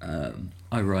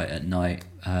 I write at night,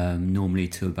 normally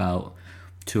to about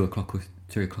 2 o'clock or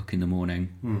 3 o'clock in the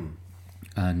morning.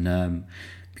 And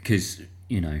because,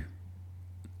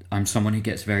 I'm someone who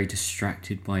gets very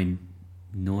distracted by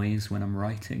noise when I'm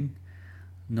writing.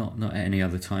 Not at any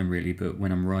other time really, but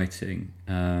when I'm writing,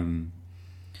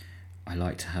 I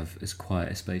like to have as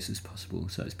quiet a space as possible,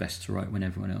 so it's best to write when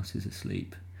everyone else is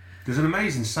asleep. There's an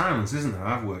amazing silence, isn't there?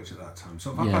 I've worked at that time.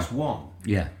 So if I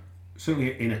 +1,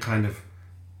 certainly in a kind of,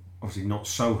 obviously not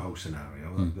Soho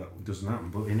scenario, that doesn't happen,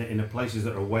 but in a places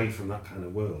that are away from that kind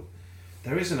of world,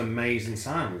 there is an amazing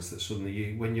silence that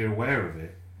suddenly, when you're aware of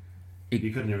it,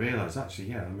 you couldn't realise,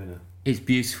 actually, I'm in a... It's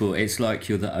beautiful. It's like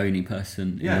you're the only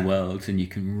person in the world, and you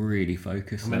can really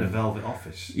focus. I'm in a velvet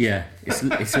office. Yeah, it's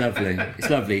lovely. It's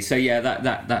lovely. So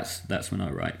that's when I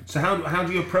write. So how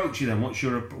do you approach it then? What's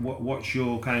your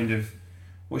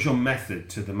method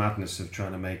to the madness of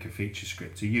trying to make a feature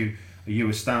script? Are you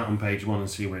a start on page 1 and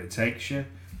see where it takes you?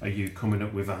 Are you coming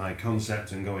up with a high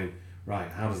concept and going,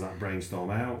 right, how does that brainstorm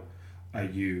out? Are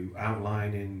you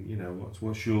outlining?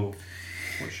 What's your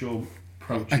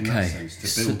approach in that sense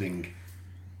to building?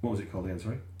 What was it called again?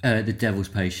 Sorry. The Devil's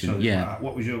Patient. So,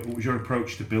 what was your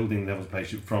approach to building the Devil's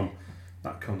Patient from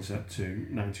that concept to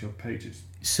 90 odd pages?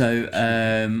 So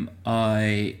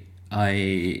I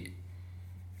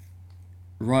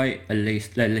write a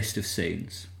list of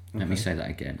scenes. Okay. Let me say that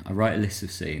again. I write a list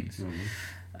of scenes.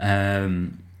 Mm-hmm.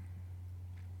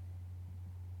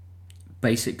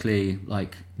 Basically,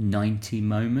 like 90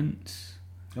 moments.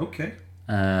 Okay.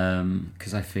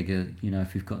 Because I figure,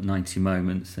 if you've got 90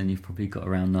 moments, then you've probably got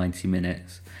around 90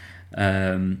 minutes.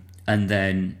 And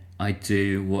then I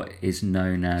do what is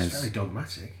known as... It's very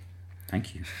dogmatic.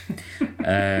 Thank you.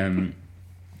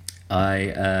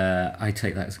 I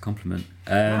take that as a compliment.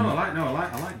 I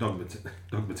like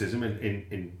dogmatism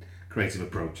in creative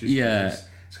approaches. Yeah.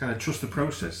 It's kind of trust the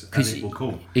process and it will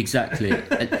come. Exactly.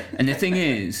 And the thing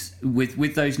is,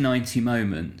 with those 90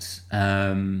 moments...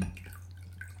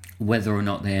 whether or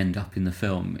not they end up in the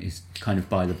film is kind of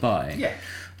by the by. Yeah.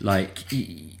 Like,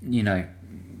 you know,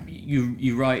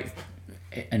 you write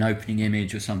an opening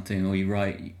image or something, or you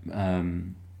write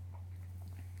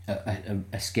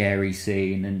a scary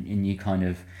scene, and you kind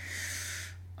of,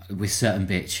 with certain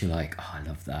bits, you're like, oh, I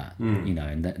love that, you know,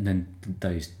 and then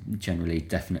those generally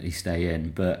definitely stay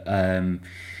in. But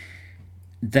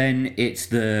then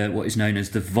it's what is known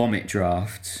as the vomit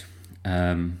draft.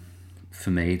 For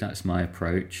me, that's my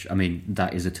approach. I mean,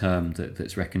 that is a term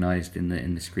that's recognised in the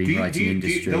screenwriting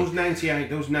industry. Those 90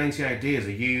 ideas,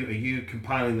 are you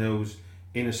compiling those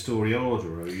in a story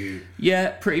order, or are you? Yeah,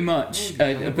 pretty much.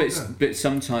 But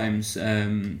sometimes,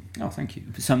 thank you.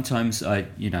 But sometimes I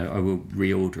will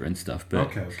reorder and stuff.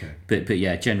 But Okay. But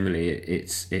yeah, generally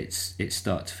it's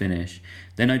start to finish.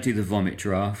 Then I do the vomit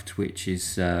draft, which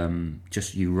is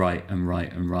just you write and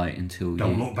write and write until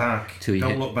Don't look back. Till you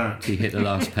hit the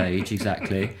last page,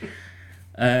 exactly.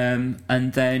 And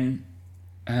then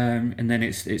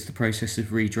it's the process of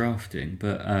redrafting.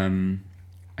 But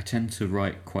I tend to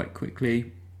write quite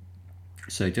quickly.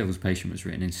 So Devil's Patient was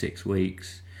written in 6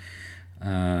 weeks. I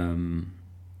don't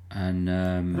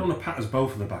want to pat us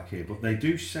both on the back here, but they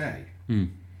do say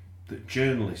that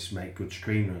journalists make good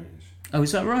screenwriters. Oh,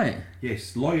 is that right?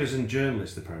 Yes, lawyers and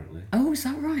journalists apparently. Oh, is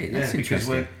that right? That's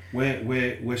interesting. Because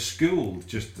we're schooled,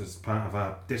 just as part of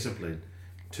our discipline,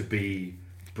 to be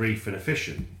brief and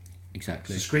efficient.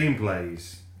 Exactly. So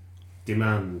screenplays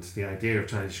demand the idea of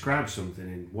trying to describe something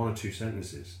in 1 or 2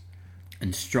 sentences.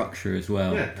 And structure as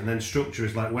well. Yeah, and then structure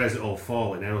is like, where's it all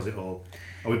falling? How's it all?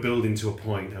 Are we building to a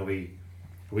point? Are we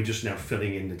just now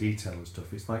filling in the detail and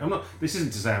stuff? It's like, this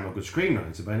isn't to say I'm a good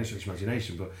screenwriter by any stretch of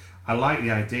imagination, but I like the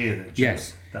idea that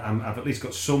that I've at least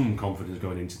got some confidence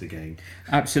going into the game.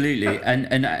 Absolutely,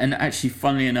 and actually,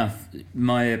 funnily enough,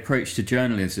 my approach to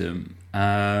journalism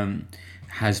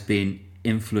has been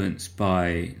influenced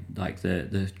by like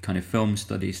the kind of film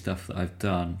study stuff that I've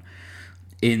done,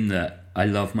 in that I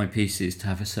love my pieces to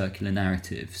have a circular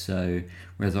narrative. So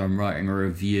whether I'm writing a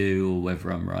review or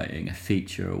whether I'm writing a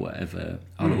feature or whatever,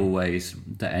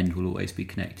 the end will always be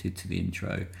connected to the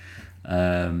intro.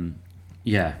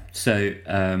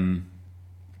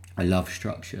 I love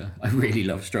structure. I really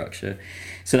love structure.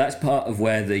 So that's part of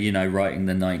where the, writing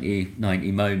the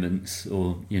 90 moments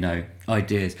or,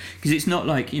 ideas, because it's not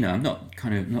like, I'm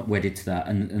not wedded to that.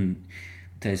 And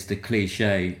there's the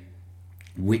cliche,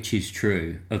 which is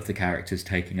true, of the characters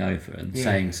taking over and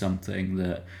saying something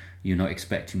that you're not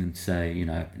expecting them to say.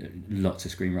 Lots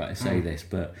of screenwriters say this,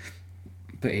 but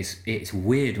it's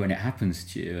weird when it happens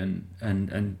to you,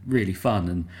 and really fun,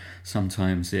 and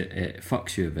sometimes it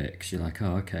fucks you a bit, because you're like,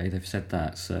 oh, okay, they've said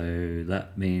that, so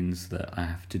that means that I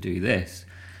have to do this.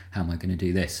 How am I going to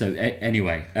do this? So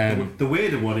anyway, the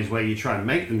weirder one is where you try and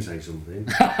make them say something,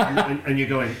 and you're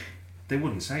going, they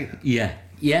wouldn't say that. Yeah.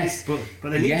 Yes. But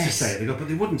they need to say it. They go, but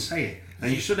they wouldn't say it.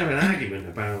 And you should have an argument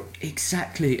about...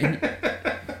 Exactly. And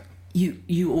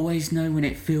you always know when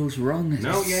it feels wrong. It's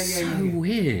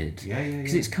weird. Yeah.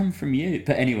 Because it's come from you.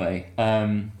 But anyway,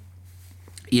 I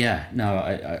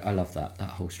love that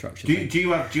whole structure. Do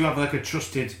you have like a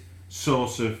trusted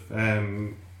source of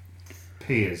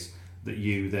peers that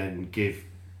you then give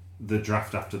the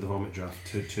draft after the vomit draft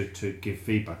to give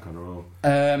feedback on, or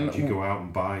do you go out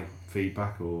and buy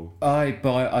feedback? Or I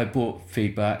bought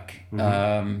feedback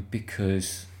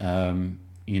because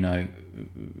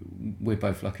we're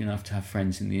both lucky enough to have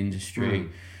friends in the industry,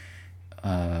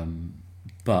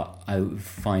 but I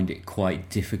find it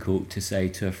quite difficult to say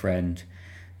to a friend,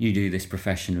 you do this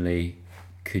professionally,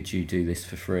 could you do this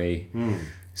for free?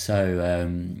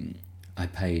 So I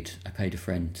paid a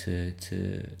friend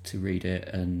to read it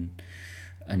and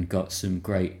got some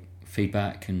great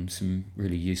feedback and some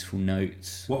really useful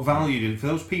notes. What value for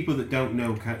those people that don't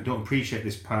appreciate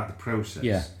this part of the process?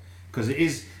 Yeah, because it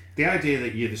is the idea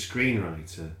that you're the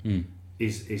screenwriter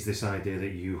is this idea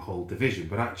that you hold the vision,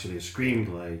 but actually a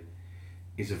screenplay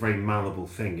is a very malleable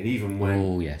thing, and even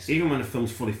when a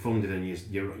film's fully funded and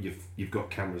you've got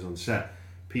cameras on set,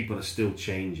 people are still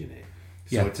changing it.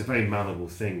 So it's a very malleable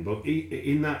thing, but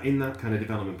in that kind of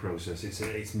development process,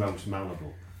 it's most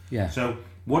malleable. Yeah. So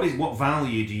what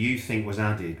value do you think was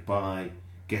added by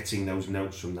getting those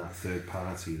notes from that third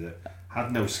party that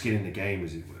had no skin in the game,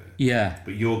 as it were? Yeah.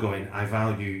 But you're going, I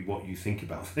value what you think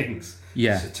about things.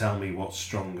 Yeah. So tell me what's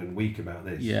strong and weak about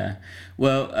this. Yeah.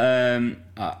 Well,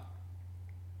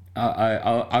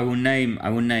 I will name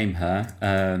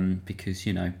her because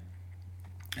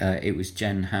it was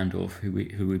Jen Handorf,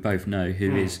 who we both know,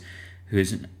 who who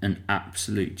is an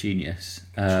absolute genius.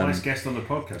 Twice guest on the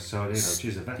podcast, so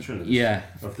she's a veteran of,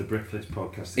 of the Britflix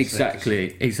podcast.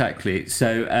 Exactly.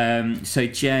 So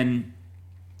Jen,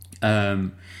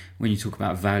 when you talk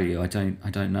about value, I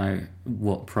don't know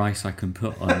what price I can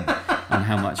put on on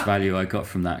how much value I got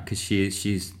from that, because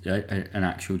she's an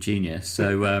actual genius.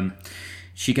 So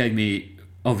she gave me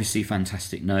obviously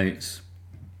fantastic notes,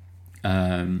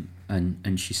 and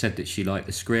she said that she liked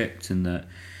the script, and that,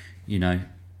 you know,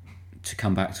 to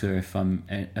come back to her if I'm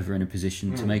ever in a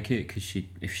position to make it, because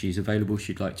if she's available,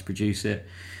 she'd like to produce it.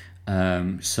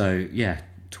 So yeah,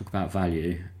 talk about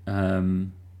value.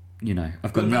 You know,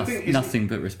 I've got nothing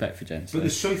but respect for Jen. So. But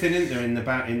there's something in there in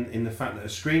the fact that a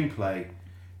screenplay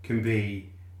can be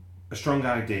a strong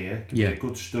idea, can be a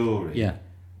good story,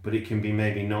 but it can be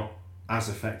maybe not as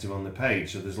effective on the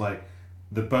page. So there's like,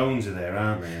 the bones are there,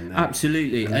 aren't they? And then,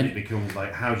 absolutely. And then it becomes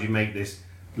like, how do you make this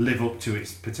live up to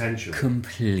its potential?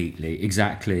 Completely,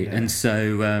 exactly. Yeah. And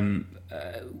so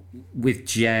with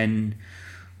Jen,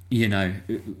 you know,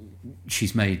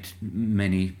 she's made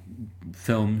many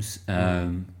films,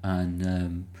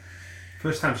 and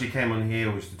first time she came on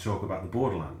here was to talk about the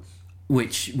Borderlands,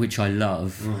 which I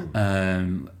love,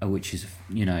 which is,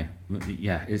 you know,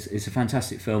 it's a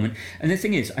fantastic film. And the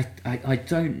thing is, I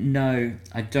don't know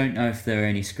if there are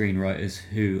any screenwriters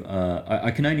who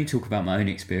I can only talk about my own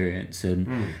experience,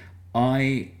 and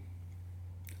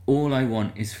all I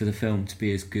want is for the film to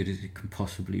be as good as it can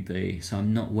possibly be. So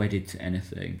I'm not wedded to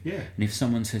anything. Yeah. And if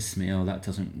someone says to me, "Oh, that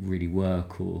doesn't really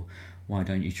work," or "Why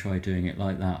don't you try doing it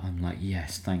like that?" I'm like,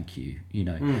 "Yes, thank you." You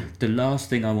know, the last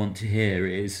thing I want to hear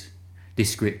is,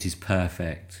 "This script is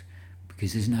perfect,"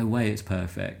 because there's no way it's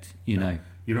perfect. You know.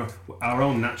 You know, our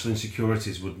own natural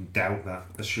insecurities would doubt that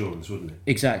assurance, wouldn't it?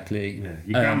 Exactly. Yeah,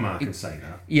 your grandma can say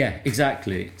that. Yeah,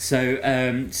 exactly. So,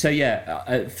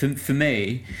 for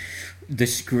me, the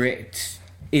script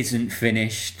isn't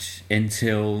finished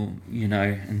until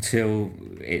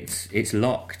it's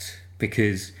locked,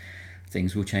 because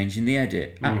things will change in the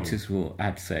edit. Actors will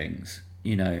add things.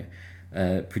 You know,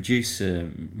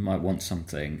 producer might want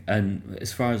something, and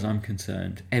as far as I'm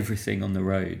concerned, everything on the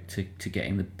road to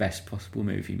getting the best possible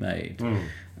movie made.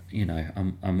 You know,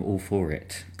 I'm all for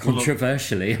it.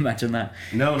 Controversially, imagine that.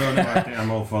 No, I think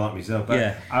I'm all for that myself.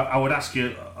 But I would ask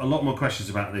you a lot more questions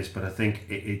about this, but I think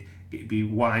it'd be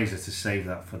wiser to save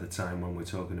that for the time when we're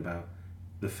talking about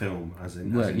the film, as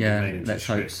in made into let's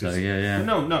script. hope so. Yeah.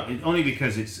 No, only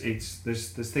because there's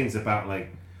things about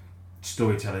like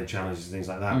storytelling challenges and things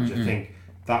like that, which I think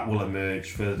that will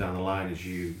emerge further down the line as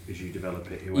you develop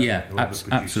it. Whoever produces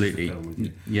absolutely. The film with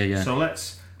you. Yeah. So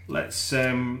let's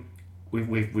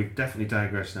we've definitely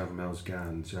digressed now from Els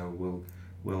Gan. So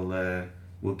we'll have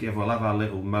our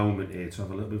little moment here to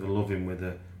have a little bit of a love-in with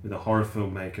a horror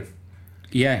filmmaker.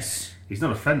 Yes. He's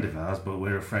not a friend of ours, but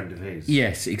we're a friend of his.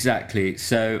 Yes, exactly.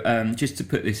 So just to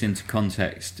put this into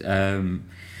context, at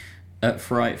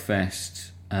Fright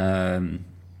Fest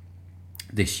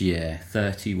this year,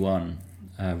 31,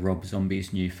 Rob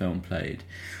Zombie's new film played,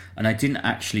 and I didn't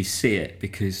actually see it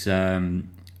because I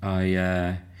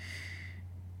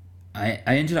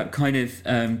ended up kind of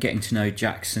getting to know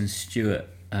Jackson Stewart,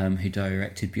 who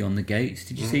directed Beyond the Gates.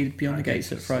 Did you see Beyond the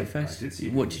Gates at Fright Fest? I did see.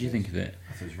 What did you think of it?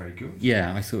 I thought it was very good.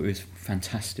 Yeah, I thought it was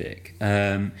fantastic.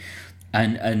 And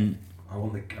I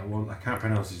can't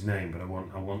pronounce his name, but I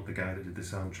want the guy that did the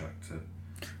soundtrack to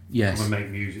come and make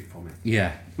music for me.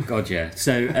 Yeah, God, yeah.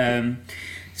 So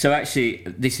actually,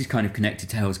 this is kind of connected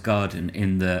to Hell's Garden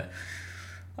in that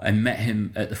I met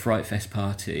him at the Fright Fest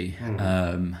party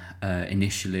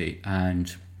initially,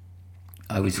 and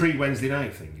I was pre-Wednesday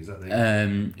night thing. Is that the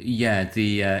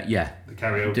the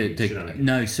karaoke?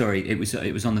 No, sorry, it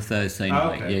was on the Thursday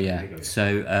night. Okay. Yeah.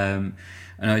 So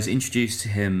and I was introduced to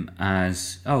him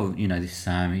as, this is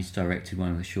Sam. He's directed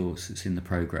one of the shorts that's in the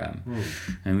programme,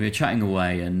 and we were chatting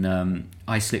away, and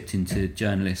I slipped into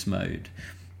journalist mode,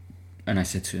 and I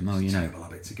said to him, it's a terrible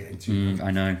habit to get into. I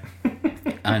know,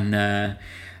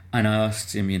 and I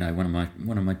asked him,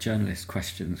 one of my journalist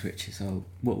questions, which is,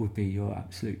 what would be your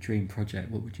absolute dream project?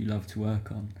 What would you love to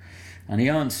work on? And he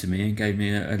answered me and gave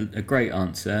me a great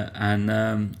answer, and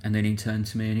then he turned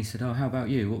to me and he said, how about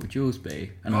you? What would yours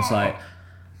be? And I was like,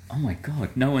 oh my God,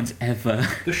 no one's ever...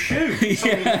 The shoe! How did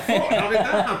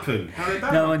that happen?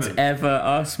 No one's ever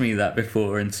asked me that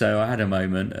before, and so I had a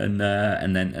moment, and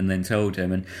then told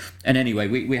him, and anyway,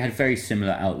 we had a very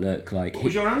similar outlook. Like, what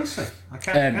was your answer? I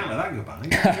can't let that go by. What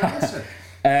was your answer?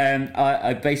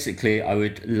 I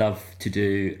would love to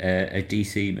do a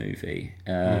DC movie.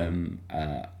 I'm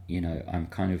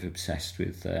kind of obsessed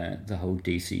with the whole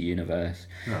DC universe.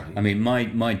 Right. I mean,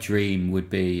 my dream would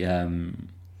be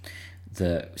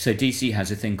So DC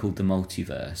has a thing called the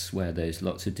multiverse, where there's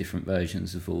lots of different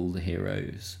versions of all the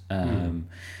heroes. And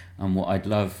what I'd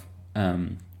love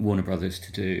Warner Brothers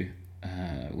to do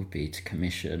would be to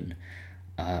commission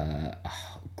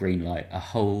greenlight a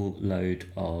whole load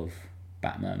of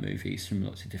Batman movies from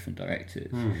lots of different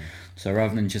directors. So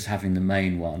rather than just having the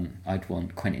main one, I'd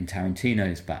want Quentin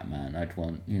Tarantino's Batman, I'd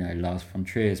want, you know, Lars von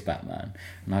Trier's Batman,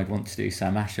 and I'd want to do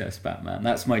Sam Ashurst's Batman.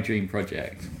 That's my dream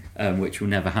project, which will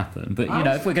never happen. But, you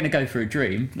know, if we're going to go for a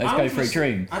dream, let's go for a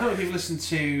dream. I don't know if you've listened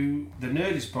to the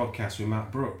Nerdist podcast with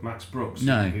Max Brooks,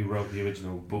 who wrote the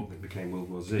original book that became World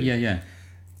War Z. Yeah.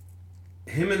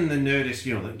 Him and the Nerdist,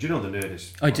 you know, do you know the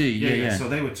Nerdist? I do, yeah. So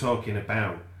they were talking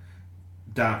about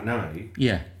Dark Knight.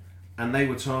 Yeah. And they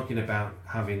were talking about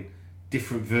having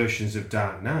different versions of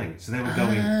Dark Knight. So they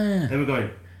were going,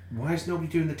 why is nobody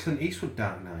doing the Clint Eastwood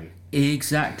Dark Knight?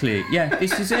 Exactly. Yeah,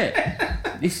 this is it.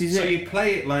 So you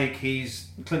play it like he's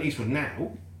Clint Eastwood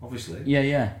now, obviously.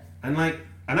 Yeah. And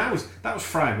that was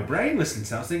frying my brain listening to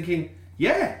that. I was thinking,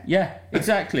 yeah,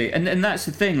 exactly. And that's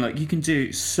the thing, like, you can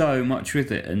do so much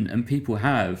with it, and people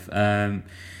have.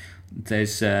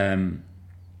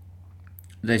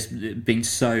 There's been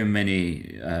so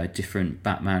many different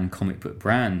Batman comic book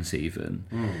brands, even.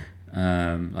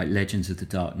 Like Legends of the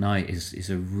Dark Knight is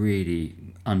a really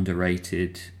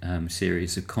underrated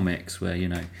series of comics where, you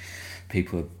know,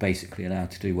 people are basically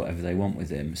allowed to do whatever they want with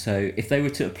them. So if they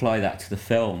were to apply that to the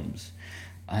films,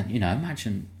 and, you know,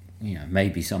 imagine, you know,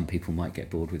 maybe some people might get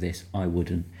bored with this. I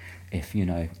wouldn't. If, you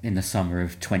know, in the summer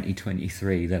of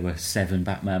 2023 there were 7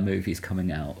 Batman movies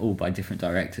coming out, all by different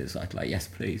directors, I'd like, yes,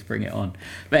 please, bring it on.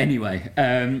 But anyway,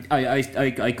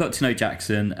 I got to know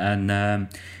Jackson, and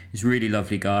he's a really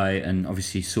lovely guy, and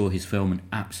obviously saw his film and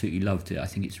absolutely loved it. I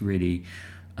think it's really,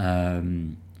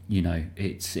 you know,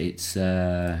 it's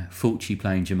Fulci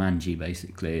playing Jumanji,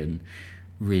 basically, and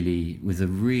really with a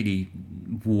really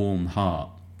warm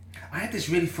heart. I had this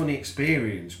really funny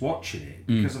experience watching it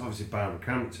because of obviously Barbara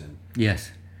Crampton.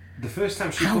 Yes. The first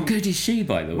time she good is she,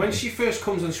 by the way? When she first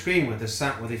comes on screen where they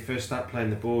first start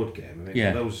playing the board game. I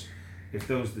mean, if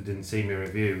those that didn't see my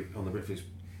review on the Britflix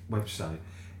website,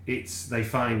 they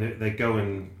find that they go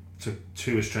and to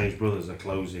two estranged brothers are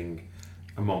closing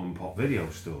a mom and pop video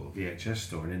store, VHS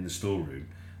store, and in the storeroom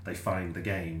they find the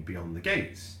game Beyond the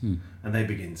Gates, and they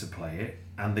begin to play it,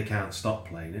 and they can't stop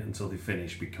playing it until they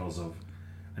finish because of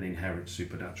an inherent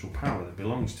supernatural power that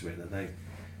belongs to it that they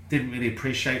didn't really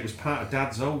appreciate was part of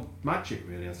Dad's old magic,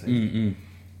 really, I think.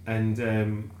 And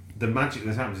the magic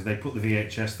that happens is they put the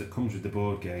VHS that comes with the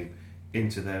board game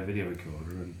into their video recorder,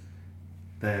 and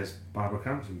there's Barbara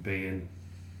Crampton being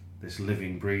this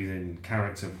living, breathing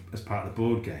character as part of the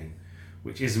board game,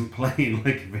 which isn't playing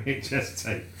like a VHS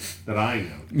tape that I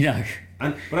know. No.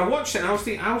 But I watched it and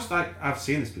I was like, I've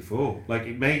seen this before. Like,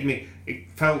 it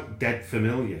felt dead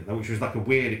familiar, which was like a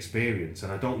weird experience,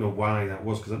 and I don't know why that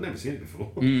was, because I've never seen it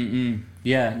before.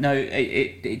 Yeah, no,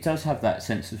 it does have that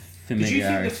sense of familiarity. Did you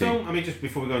think the film, I mean, just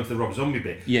before we go into the Rob Zombie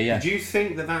bit, did you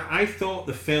think that I thought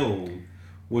the film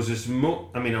was as much,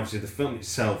 I mean, obviously the film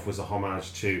itself was a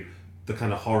homage to the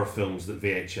kind of horror films that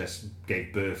VHS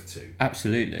gave birth to.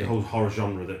 Absolutely. The whole horror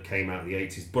genre that came out in the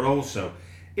 80s, but also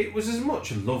it was as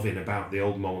much loving about the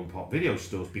old mom and pop video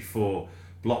stores before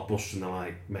Blockbuster and the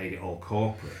like made it all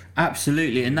corporate.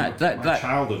 Absolutely, and my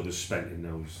childhood was spent in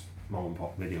those mom and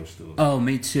pop video stores. Oh,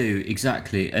 me too,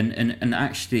 exactly. And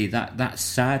actually that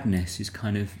sadness is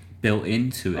kind of built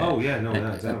into it. Oh yeah, no,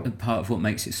 that's part of what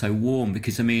makes it so warm,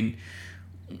 because I mean,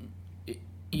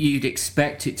 you'd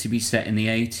expect it to be set in the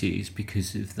 80s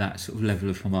because of that sort of level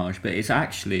of homage, but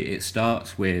it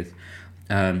starts with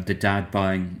mum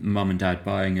and dad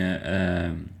buying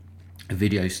a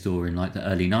video store in like the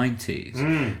early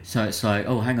 90s. So it's like,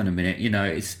 oh, hang on a minute, you know,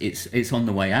 it's on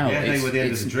the way out. Yeah, they were the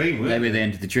end of the dream, weren't they? They were the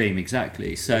end of the dream,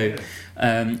 exactly. So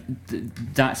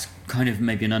that's kind of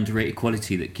maybe an underrated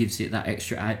quality that gives it that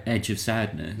extra edge of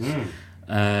sadness.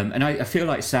 And I feel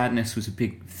like sadness was a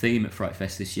big theme at Fright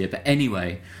Fest this year. But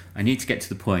anyway, I need to get to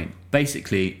the point.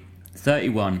 Basically,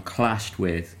 31 clashed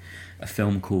with a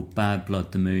film called Bad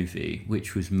Blood the Movie,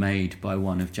 which was made by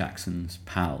one of Jackson's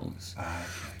pals.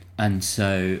 And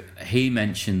so he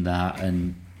mentioned that,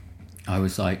 and I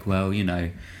was like, well, you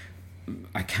know,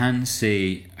 I can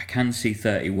see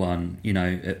 31, you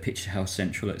know, at Picture House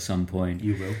Central at some point.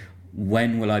 You will.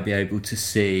 When will I be able to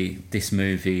see this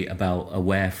movie about a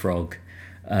werefrog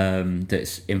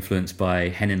that's influenced by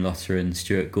Henenlotter and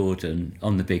Stuart Gordon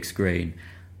on the big screen?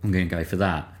 I'm going to go for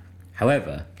that.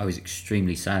 However, I was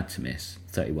extremely sad to miss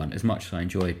 31, as much as I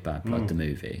enjoyed Bad Blood, the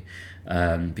movie,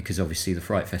 because obviously the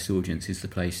Fright Fest audience is the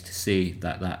place to see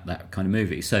that kind of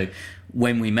movie. So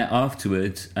when we met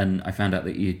afterwards and I found out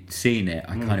that you'd seen it,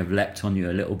 I kind of leapt on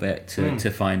you a little bit to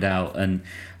find out, and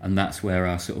that's where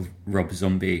our sort of Rob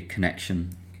Zombie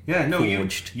connection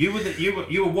forged. You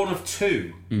were one of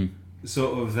two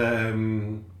sort of.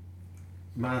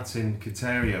 Martin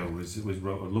Caterio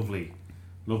wrote a lovely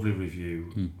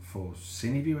review for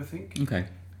Cineview, I think. Okay.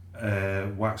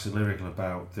 Waxing lyrical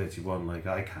about 31, like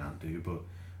I can't do, but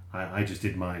I just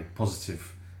did my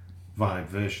positive vibe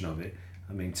version of it.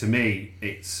 I mean, to me,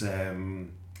 it's a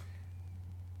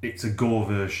gore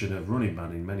version of Running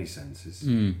Man in many senses.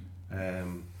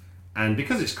 And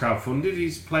because it's crowdfunded,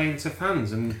 he's playing to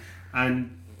fans, and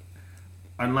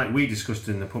like we discussed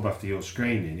in the pub after your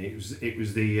screening, it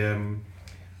was the.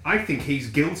 I think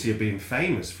he's guilty of being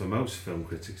famous for most film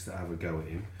critics that have a go at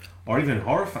him, or even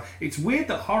horror fans. It's weird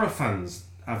that horror fans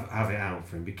have it out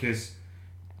for him, because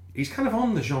he's kind of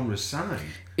on the genre side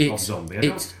of zombie.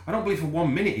 I don't believe for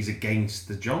 1 minute he's against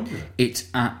the genre. It's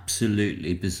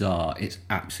absolutely bizarre.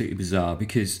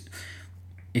 Because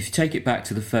if you take it back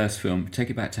to the first film,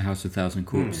 take it back to House of Thousand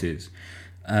Corpses,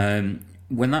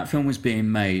 when that film was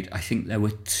being made, I think there were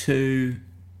two,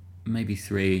 maybe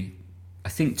three, I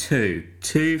think two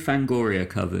Fangoria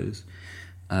covers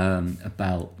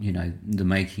about, the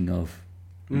making of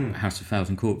House of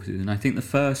Thousand Corpses. And I think the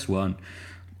first one,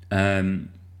 in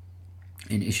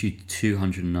issue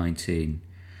 219,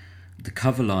 the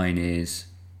cover line is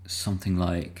something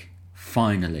like,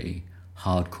 finally,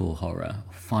 hardcore horror,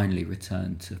 finally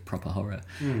returned to proper horror.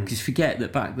 Because forget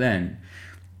that back then,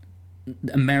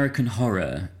 American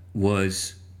horror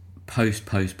was post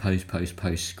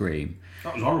Scream.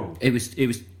 That was horrible. It was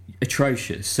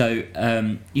atrocious. So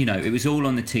it was all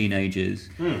on the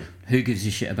teenagers. Who gives a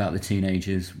shit about the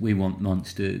teenagers? We want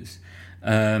monsters.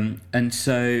 And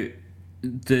so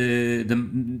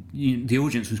the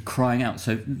audience was crying out.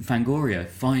 So Fangoria,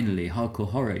 finally, hardcore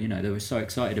horror. They were so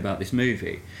excited about this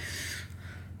movie.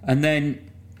 And then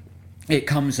it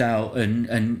comes out, and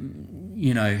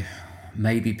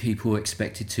maybe people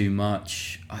expected too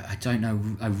much. I don't know.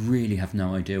 I really have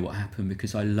no idea what happened,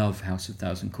 because I love House of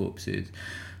Thousand Corpses.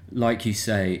 Like you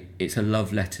say, it's a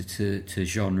love letter to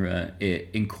genre. It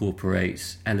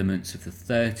incorporates elements of the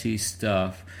 30s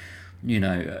stuff.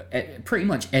 Pretty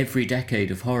much every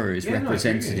decade of horror is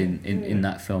represented in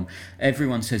that film.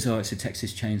 Everyone says, it's a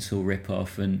Texas Chainsaw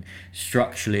ripoff, and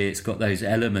structurally it's got those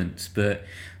elements, but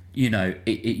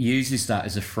it uses that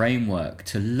as a framework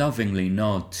to lovingly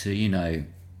nod to,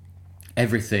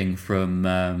 everything from,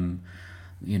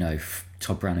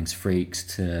 Todd Browning's Freaks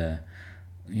to,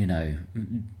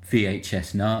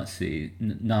 VHS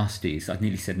nasties. I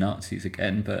nearly said Nazis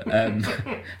again, but, I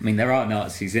mean, there are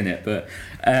Nazis in it, but,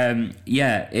 the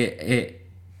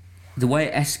way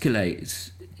it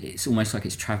escalates, it's almost like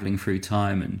it's travelling through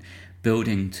time and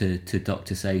building to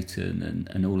Dr. Satan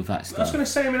and all of that stuff. I was going to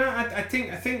say, I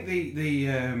think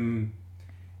the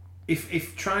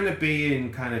if trying to be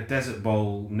in kind of Desert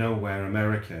Bowl nowhere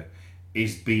America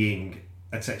is being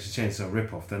a Texas Chainsaw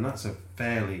ripoff, then that's a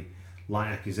fairly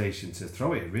light accusation to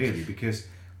throw it, really, because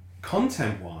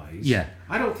content-wise,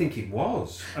 I don't think it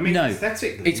was. I mean,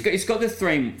 aesthetically, it's got the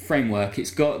framework.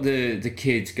 It's got the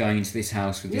kids going into this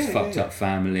house with this fucked up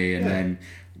family, and then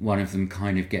one of them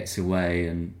kind of gets away,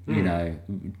 and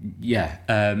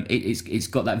it's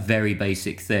got that very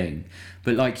basic thing.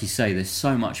 But like you say, there's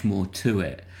so much more to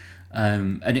it,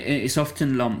 and it's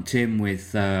often lumped in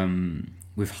with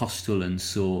Hostel and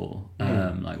Saw,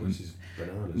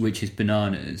 which is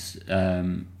bananas.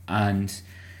 And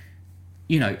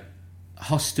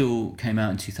Hostel came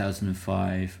out in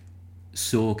 2005,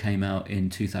 Saw came out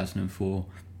in 2004.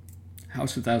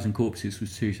 House of Thousand Corpses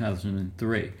was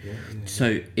 2003.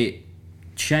 So it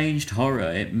changed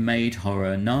horror. It made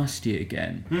horror nasty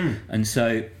again. And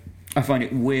so I find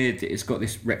it weird that it's got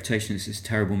this reputation as this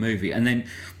terrible movie. And then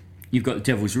you've got The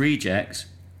Devil's Rejects,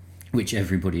 which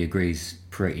everybody agrees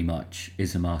pretty much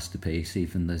is a masterpiece.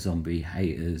 Even the zombie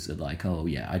haters are like, oh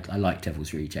yeah, I like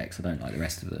Devil's Rejects, I don't like the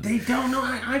rest of them. They don't know.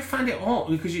 I find it odd,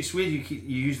 because it's weird you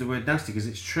use the word nasty, because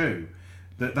it's true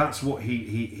that's what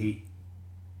he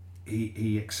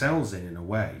excels in a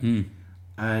way.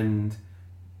 And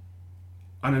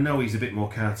I know he's a bit more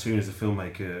cartoon as a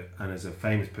filmmaker and as a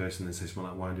famous person than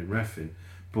someone like Winding Refn,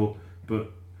 but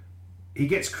he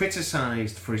gets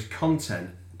criticised for his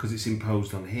content because it's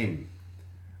imposed on him,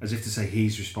 as if to say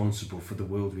he's responsible for the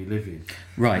world we live in,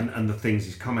 right? And the things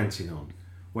he's commenting on.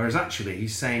 Whereas actually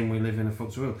he's saying we live in a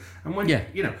fucked world. And when the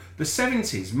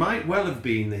 70s might well have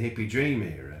been the hippie dream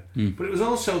era, But it was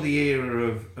also the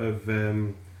era of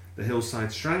the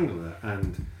Hillside Strangler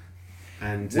and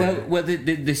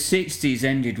the 60s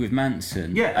ended with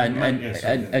Manson.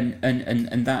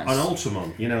 And that's on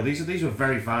Altamont. You know, these were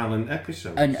very violent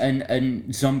episodes.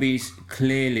 And Zombies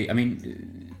clearly. I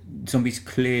mean, Zombies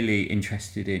clearly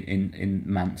interested in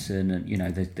Manson, and you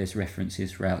know, there's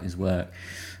references throughout his work,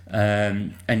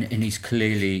 and he's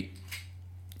clearly,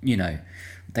 you know,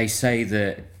 they say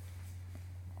that.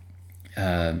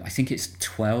 I think it's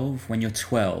 12. When you're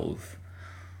 12.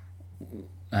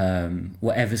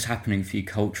 Whatever's happening for you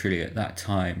culturally at that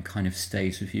time kind of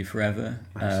stays with you forever,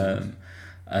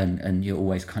 and you're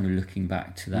always kind of looking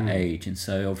back to that age. And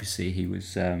so obviously he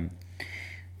was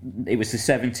it was the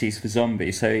 70s for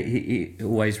Zombie, so he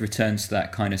always returns to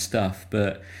that kind of stuff.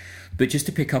 But just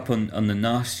to pick up on the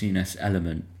nastiness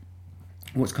element,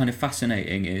 what's kind of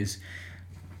fascinating is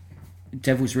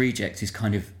Devil's Rejects is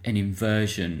kind of an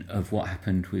inversion of what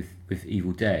happened with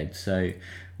Evil Dead. So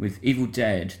with Evil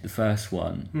Dead, the first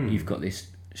one, you've got this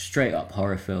straight up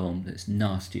horror film that's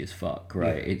nasty as fuck,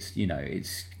 right? Yeah. It's, you know,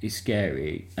 it's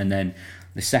scary. And then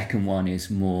the second one is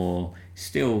more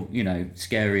still, you know,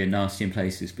 scary and nasty in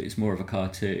places, but it's more of a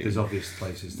cartoon. There's obvious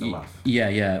places to laugh.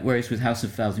 Yeah. Whereas with House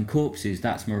of a Thousand Corpses,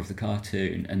 that's more of the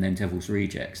cartoon, and then Devil's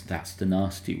Rejects, that's the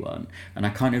nasty one. And I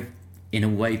kind of, in a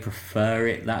way, prefer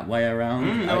it that way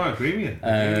around. I agree with you.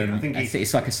 I think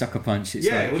it's like a sucker punch. It's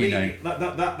like, well, you know,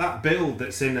 that build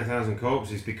that's in A Thousand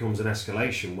Corpses becomes an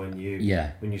escalation when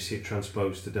you see it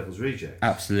transposed to Devil's Rejects.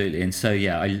 Absolutely. And so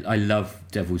I love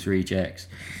Devil's Rejects.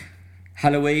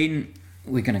 Halloween,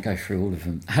 we're going to go through all of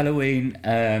them. Halloween,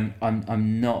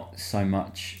 I'm not so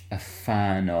much a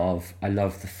fan of. I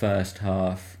love the first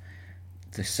half.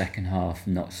 The second half,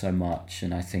 not so much,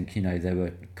 and I think, you know, there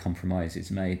were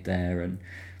compromises made there, and,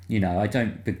 you know, I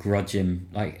don't begrudge him.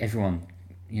 Like, everyone,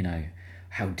 you know,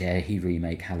 how dare he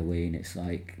remake Halloween? It's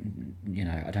like, you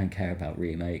know, I don't care about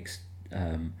remakes.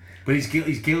 But he's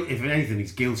guilty. If anything,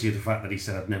 he's guilty of the fact that he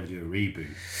said I'd never do a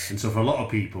reboot. And so for a lot of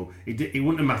people, it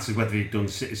wouldn't have mattered whether he'd done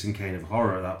Citizen Kane of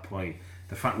Horror at that point.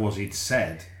 The fact was he'd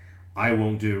said, I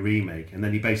won't do a remake, and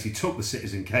then he basically took the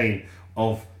Citizen Kane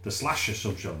of the slasher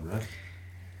subgenre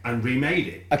and remade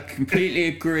it. I completely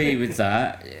agree with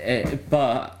that,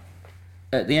 but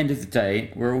at the end of the day,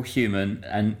 we're all human,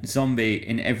 and Zombie,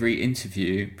 in every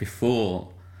interview before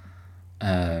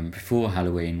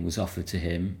Halloween was offered to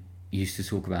him, used to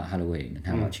talk about Halloween and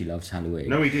how much he loves Halloween.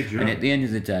 No, he did. You're right. At the end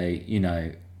of the day, you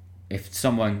know, if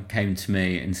someone came to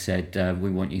me and said,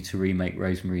 we want you to remake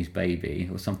Rosemary's Baby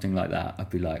or something like that, I'd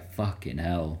be like, fucking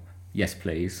hell. Yes,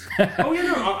 please. Oh,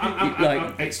 yeah,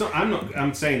 no, it's not.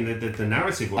 I'm saying that the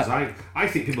narrative was. I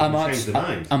think people can change their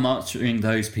mind. I'm answering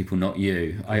those people, not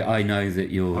you. I know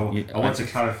that you're. I want to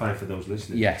clarify for those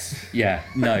listening. Yes. Yeah.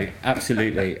 No.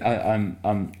 Absolutely. I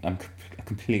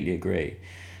completely agree.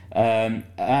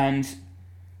 And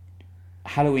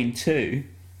Halloween 2,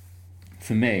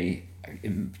 for me,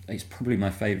 it's probably my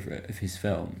favourite of his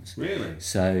films. Really?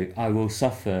 So I will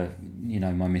suffer, you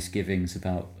know, my misgivings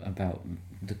about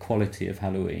the quality of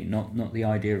Halloween, not the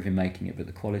idea of him making it, but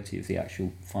the quality of the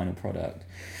actual final product.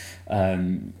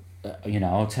 You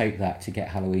know, I'll take that to get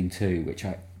Halloween 2, which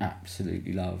I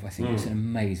absolutely love. I think it's an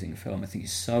amazing film. I think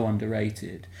it's so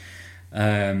underrated.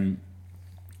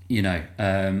 You know,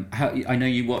 I know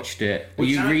you watched it.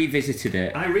 Revisited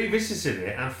it. I revisited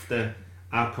it after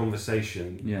our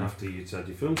conversation, after you'd had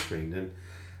your film screened, and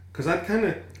because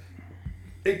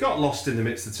it got lost in the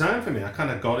midst of time for me. I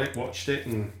kind of got it, watched it,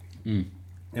 and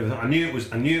I knew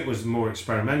it was more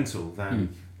experimental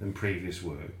than previous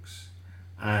works,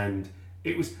 and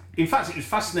it was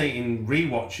fascinating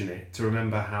rewatching it to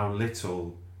remember how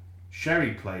little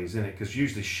Sherry plays in it, because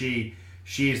usually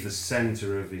she is the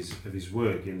centre of his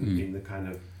work in the kind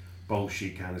of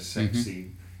bolshy, kind of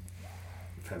sexy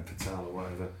femme fatale or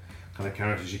whatever kind of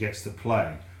character she gets to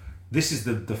play. This is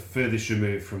the furthest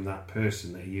removed from that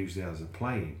person that he usually has at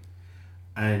playing,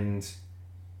 and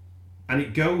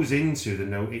it goes into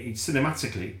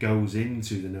cinematically it goes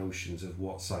into the notions of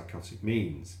what psychotic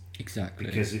means. Exactly.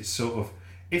 Because it's sort of,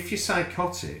 if you're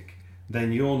psychotic,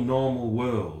 then your normal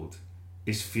world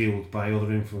is fueled by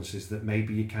other influences that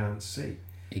maybe you can't see.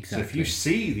 Exactly. So if you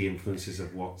see the influences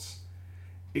of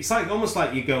it's like almost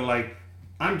like you go like,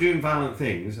 I'm doing violent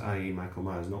things, i.e. Michael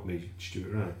Myers, not me,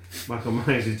 Stuart Ryan. Michael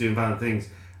Myers is doing violent things,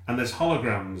 and there's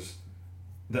holograms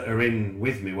that are in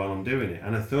with me while I'm doing it.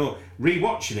 And I thought,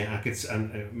 rewatching it,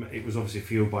 and it was obviously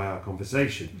fueled by our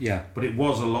conversation. Yeah. But it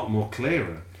was a lot more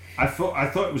clearer. I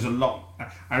thought it was a lot.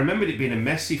 I remembered it being a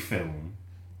messy film,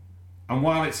 and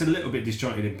while it's a little bit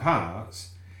disjointed in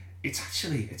parts, it's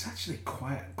actually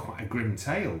quite a grim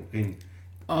tale in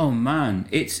Oh man,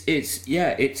 it's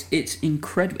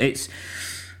incredible.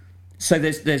 So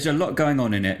there's a lot going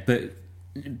on in it, but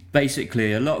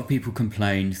basically a lot of people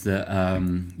complained that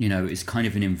it's kind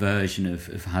of an inversion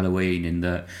of Halloween, in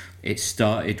that it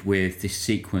started with this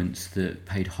sequence that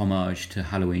paid homage to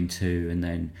Halloween 2, and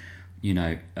then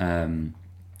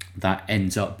that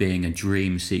ends up being a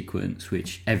dream sequence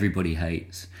which everybody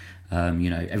hates.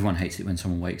 Everyone hates it when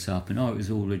someone wakes up and it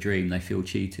was all a dream, they feel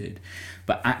cheated.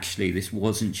 But actually this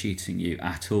wasn't cheating you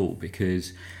at all,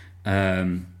 because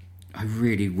I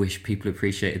really wish people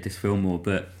appreciated this film more,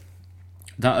 but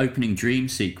that opening dream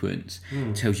sequence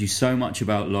tells you so much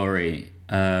about Laurie.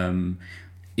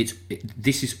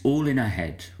 This is all in her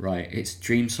head, right? It's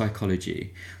dream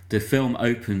psychology. The film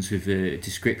opens with a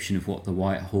description of what the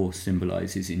white horse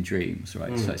symbolises in dreams,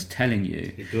 right? So it's telling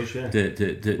you... It does,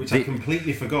 yeah. Which I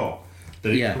completely forgot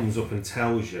that it comes up and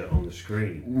tells you on the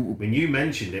screen. I mean, you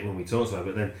mentioned it when we talked about it,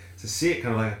 but then to see it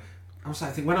kind of like... I was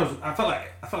like, I felt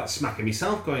like smacking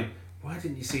myself going... Why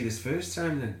didn't you see this first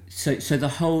time then? So the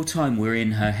whole time we're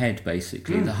in her head,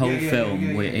 basically. The whole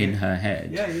film we're in her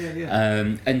head.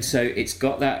 Yeah. And so it's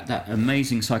got that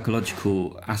amazing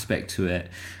psychological aspect to it.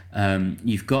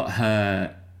 You've got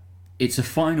her... It's a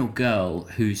final girl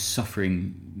who's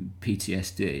suffering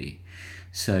PTSD.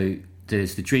 So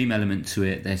there's the dream element to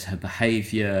it. There's her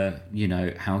behaviour,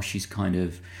 how she's kind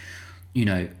of...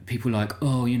 people are like,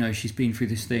 she's been through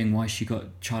this thing, why has she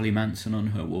got Charlie Manson on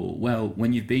her wall? Well,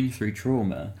 when you've been through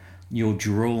trauma, you're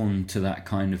drawn to that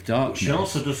kind of darkness. But she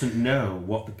also doesn't know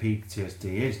what the PTSD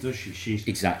is, does she? She's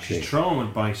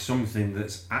traumatized by something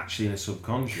that's actually in her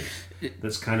subconscious,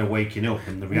 that's kind of waking up,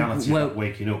 and the reality of that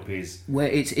waking up is... Well,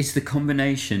 it's the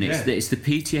combination. It's the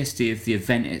PTSD of the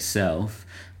event itself,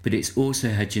 but it's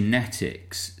also her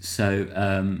genetics.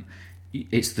 So...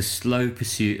 it's the slow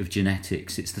pursuit of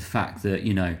genetics. It's the fact that,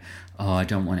 I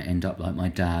don't want to end up like my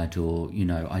dad, or,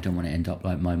 I don't want to end up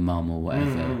like my mum or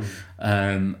whatever.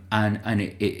 And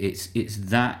it's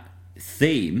that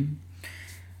theme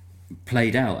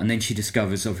played out. And then she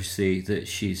discovers, obviously, that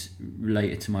she's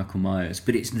related to Michael Myers.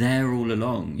 But it's there all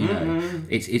along,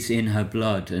 It's in her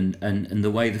blood. And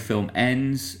the way the film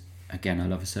ends, again, I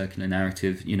love a circular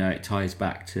narrative, it ties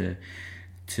back to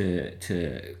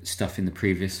stuff in the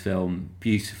previous film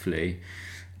beautifully.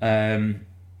 I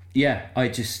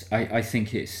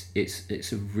think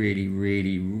it's a really,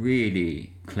 really,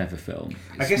 really clever film.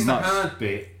 I guess the hard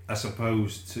bit, I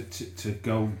suppose, to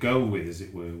go with, as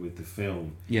it were, with the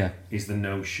film, is the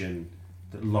notion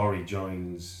that Laurie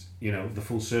joins. The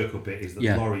full circle bit is that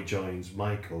Laurie joins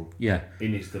Michael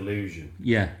in his delusion.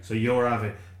 So you're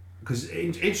having, because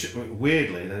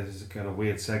weirdly, there's a kind of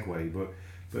weird segue,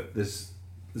 but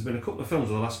there's been a couple of films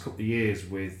in the last couple of years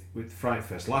with Fright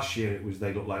Fest. Last year it was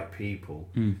They Look Like People.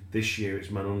 This year it's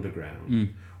Man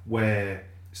Underground, where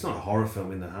it's not a horror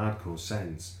film in the hardcore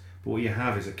sense, but what you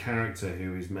have is a character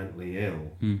who is mentally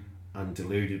ill and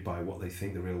deluded by what they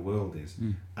think the real world is,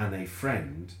 and a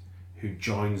friend who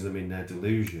joins them in their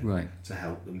delusion to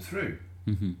help them through.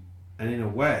 And in a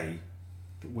way,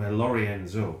 where Laurie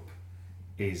ends up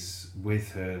is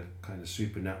with her kind of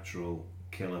supernatural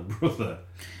killer brother.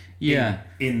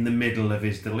 In the middle of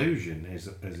his delusion, as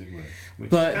it were,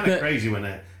 which is kind of crazy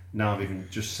when now I'm even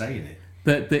just saying it.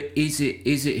 But is it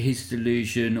his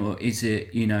delusion, or is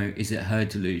it her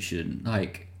delusion?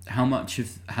 Like, how much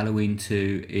of Halloween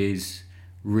 2 is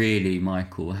really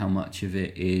Michael? How much of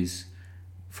it is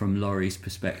from Laurie's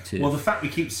perspective? Well, the fact we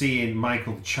keep seeing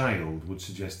Michael the child would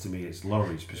suggest to me it's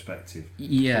Laurie's perspective.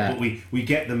 But we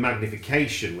get the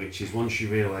magnification, which is once you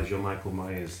realise you're Michael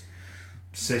Myers'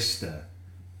 sister.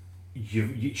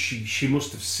 She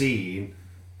must have seen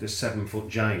the 7-foot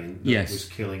giant that was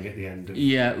killing at the end of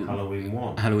Halloween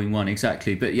 1. Halloween 1,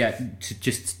 exactly. But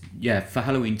for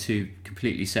Halloween 2,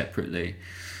 completely separately,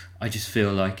 I just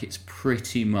feel like it's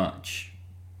pretty much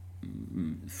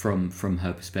from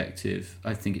her perspective.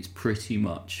 I think it's pretty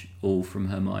much all from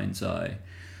her mind's eye.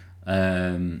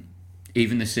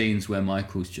 Even the scenes where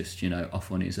Michael's just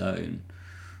off on his own.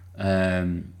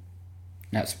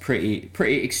 That's pretty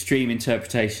extreme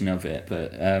interpretation of it,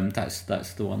 but that's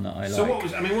the one that I like. So one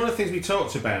of the things we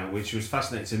talked about, which was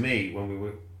fascinating to me when we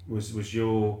were, was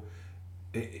your...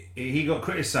 He got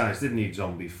criticised, didn't he,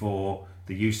 Zombie, for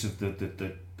the use of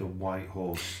the white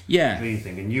horse clean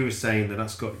thing, and you were saying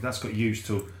that's got used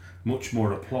to much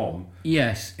more aplomb.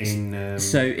 Yes. In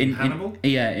Hannibal.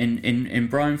 In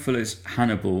Brian Fuller's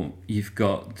Hannibal, you've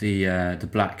got the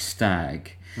Black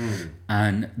Stag.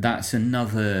 And that's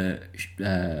another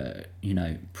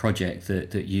project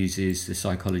that uses the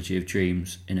psychology of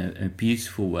dreams in a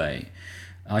beautiful way.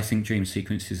 I think dream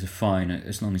sequences are fine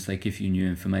as long as they give you new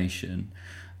information.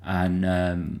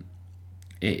 And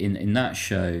in that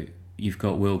show, you've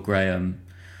got Will Graham,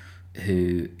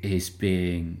 who is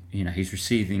being, he's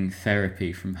receiving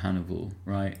therapy from Hannibal,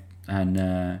 right?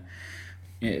 And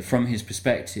from his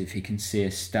perspective, he can see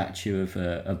a statue of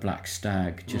a black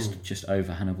stag just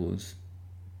over Hannibal's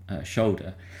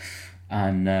shoulder.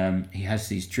 And he has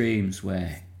these dreams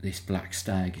where this black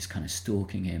stag is kind of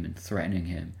stalking him and threatening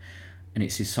him. And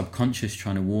it's his subconscious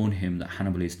trying to warn him that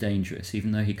Hannibal is dangerous,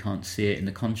 even though he can't see it in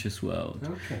the conscious world.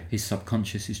 Okay. His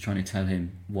subconscious is trying to tell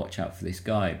him, watch out for this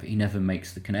guy, but he never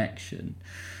makes the connection.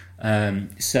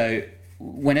 So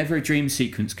whenever a dream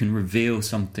sequence can reveal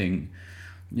something,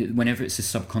 whenever it's a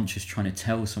subconscious trying to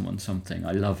tell someone something,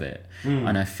 I love it.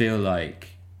 And I feel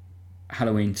like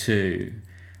Halloween 2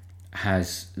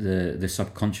 has the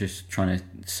subconscious trying to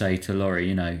say to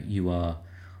Laurie,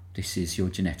 this is your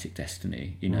genetic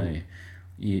destiny.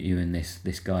 You and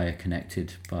this guy are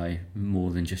connected by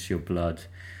more than just your blood.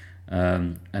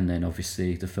 And then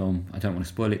obviously the film, I don't want to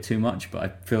spoil it too much, but I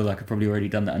feel like I've probably already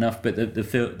done that enough. But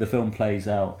the film plays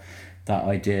out that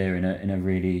idea in a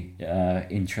really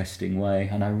interesting way,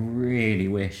 and I really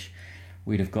wish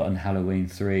we'd have gotten Halloween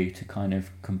 3 to kind of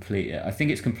complete it. I think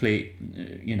it's complete,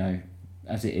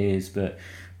 as it is, but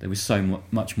there was so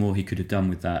much more he could have done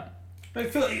with that.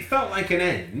 It felt like an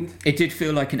end. It did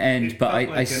feel like an end, but I mean,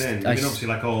 obviously,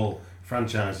 like all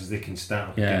franchises, they can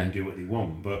start up again and do what they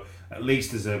want, but at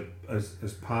least as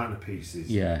partner pieces.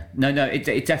 Yeah, no,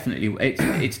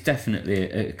 it's definitely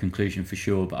a conclusion for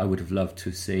sure. But I would have loved to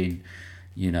have seen,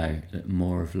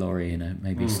 more of Laurie in a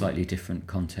maybe slightly different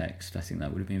context. I think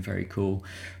that would have been very cool.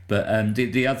 But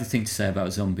the other thing to say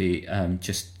about Zombie,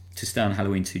 just to stay on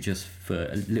Halloween 2 just for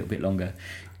a little bit longer,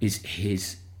 is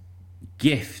his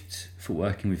gift for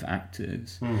working with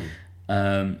actors.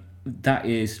 That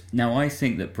is, now I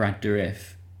think that Brad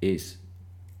Dourif is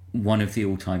one of the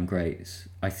all-time greats.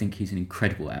 I think he's an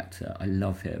incredible actor. I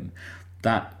love him.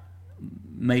 That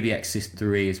maybe Exorcist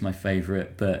 3 is my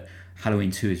favourite, but Halloween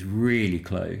 2 is really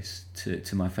close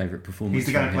to my favourite performance.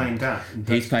 He's the guy playing dad.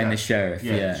 He's playing the sheriff.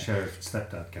 Yeah, the sheriff,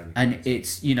 stepdad character. And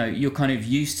it's, you're kind of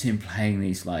used to him playing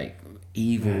these like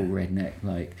evil redneck,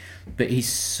 but he's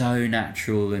so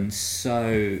natural and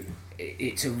so,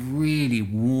 it's a really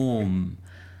warm,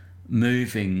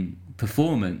 moving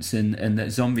performance, and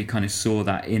that Zombie kind of saw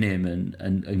that in him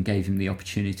and gave him the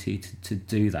opportunity to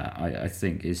do that. I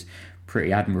think is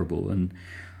pretty admirable, and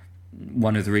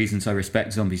one of the reasons I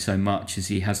respect Zombie so much is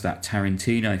he has that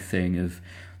Tarantino thing of,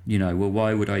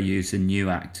 why would I use a new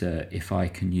actor if I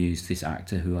can use this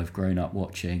actor who I've grown up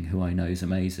watching, who I know is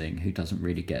amazing, who doesn't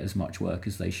really get as much work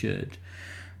as they should.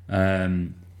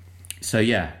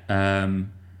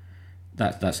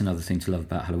 That's another thing to love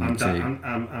about Halloween 2.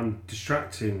 I'm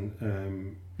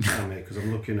distracting because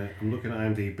I'm looking at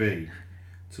IMDb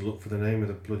to look for the name of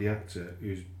the bloody actor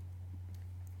whose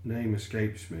name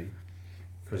escapes me,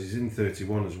 because he's in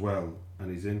 31 as well,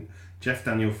 and he's in Jeff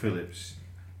Daniel Phillips.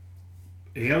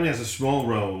 He only has a small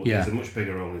role. He has a much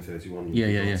bigger role in 31.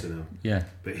 Yeah.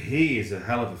 But he is a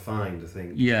hell of a find, I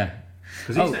think. Yeah.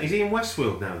 Because is he in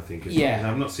Westworld now, I think?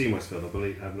 I've not seen Westworld, I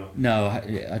believe. I've not. No,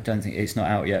 I don't think it's not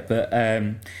out yet. But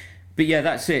yeah,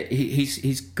 that's it.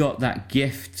 He's got that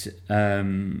gift for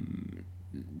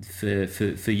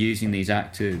using these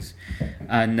actors,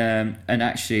 and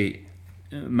actually,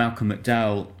 Malcolm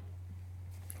McDowell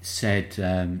said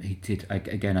he did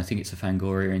again. I think it's a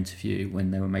Fangoria interview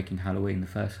when they were making Halloween, the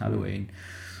first Halloween.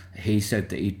 He said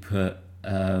that he'd put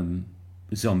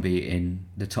Zombie in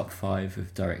the top 5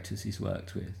 of directors he's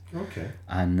worked with. Okay.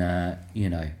 And and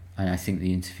I think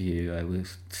the interviewer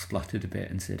was spluttered a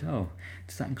bit and said, "Oh,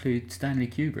 does that include Stanley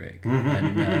Kubrick?"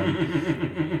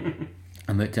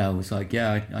 And McDowell was like,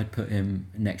 "Yeah, I'd put him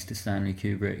next to Stanley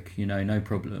Kubrick, no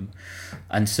problem."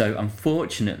 And so,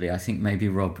 unfortunately, I think maybe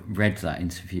Rob read that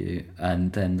interview,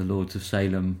 and then The Lords of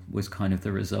Salem was kind of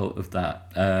the result of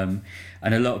that. And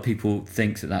a lot of people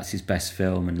think that that's his best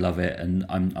film and love it, and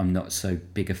I'm not so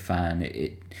big a fan.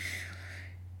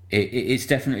 It's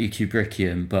definitely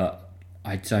Kubrickian, but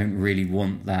I don't really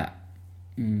want that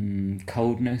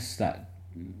coldness, that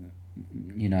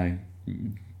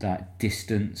that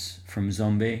distance from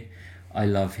Zombie. I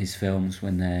love his films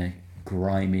when they're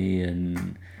grimy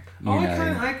and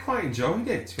I quite enjoyed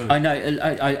it. I know.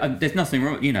 I there's nothing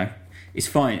wrong. It's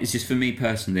fine. It's just for me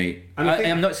personally.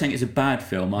 I'm not saying it's a bad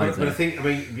film either. But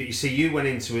you see, you went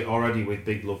into it already with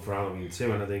big love for Halloween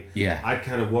 2, and I think I'd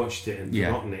kind of watched it and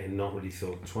forgotten it and not really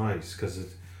thought twice, because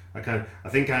I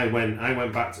think I went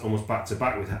back almost back to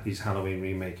back with his Halloween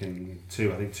remake, and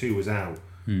 2. I think 2 was out.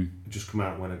 It just come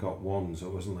out when I got 1, so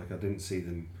it wasn't like I didn't see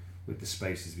them with the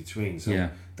spaces between. So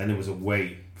then it was a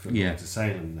wait for Lords of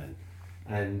Salem then.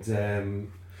 And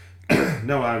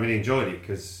no, I really enjoyed it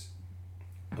because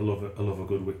I love a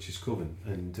good witch's coven,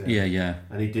 and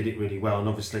and he did it really well. And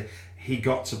obviously, he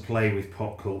got to play with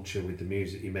pop culture with the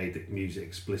music. He made the music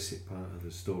explicit part of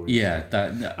the story. Yeah,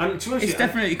 and to it's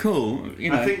definitely cool. You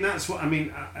know, I think that's what I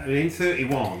mean. In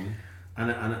 31,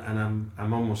 and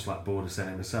I'm almost like bored of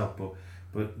saying it myself,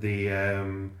 but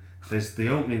the there's the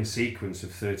opening sequence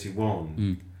of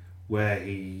 31 where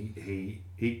he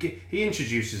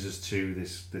introduces us to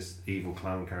this evil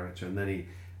clown character, and then he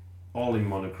all in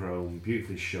monochrome,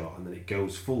 beautifully shot, and then it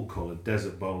goes full colour,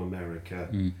 Desert Bowl America.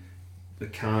 The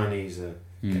Carnies are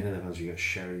getting in their hands. You got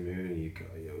Sherry Moon, you got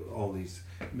all these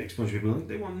mixed bunch of people.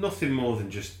 They want nothing more than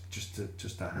just to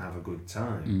have a good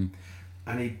time,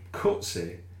 and he cuts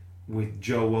it with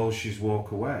Joe Walsh's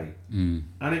Walk Away, and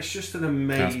it's just an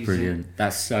amazing. That's brilliant.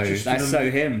 That's so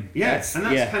him. Yeah, that's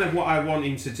kind of what I want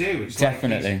him to do. It's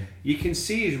definitely. Like you can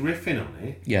see his riffing on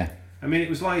it. Yeah. I mean, it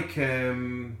was like I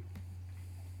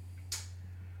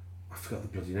forgot the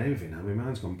bloody name of it now. My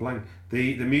mind's gone blank.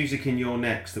 The music in Your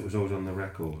Next that was always on the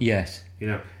record. Yes. You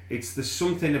know, there's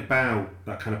something about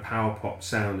that kind of power pop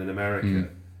sound in America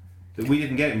that we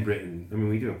didn't get in Britain. I mean,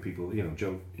 we do have people.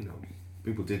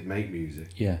 People did make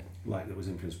music. Yeah. Like that was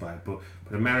influenced by it, but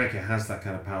America has that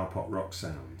kind of power pop rock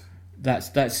sound.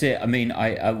 That's it. I mean,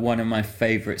 I one of my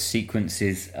favourite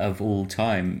sequences of all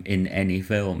time in any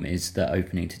film is the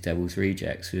opening to Devil's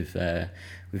Rejects with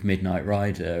Midnight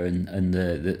Rider and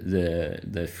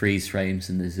the freeze frames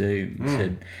and the zooms,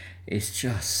 and it's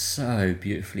just so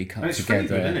beautifully cut together.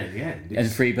 Freebird, isn't it, at the end? And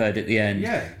Freebird at the end.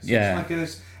 Yeah.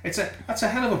 That's a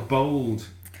hell of a bold.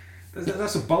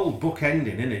 That's a bold book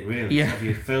ending, isn't it? Really, yeah. Have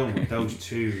your film with those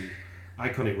two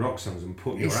iconic rock songs and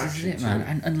put your action into it,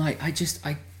 man. And like I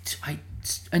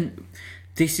and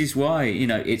this is why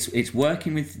it's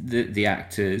working with the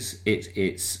actors.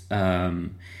 It's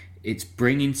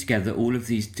bringing together all of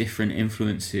these different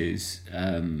influences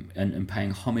and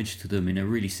paying homage to them in a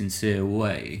really sincere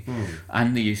way,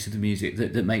 and the use of the music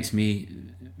that makes me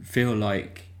feel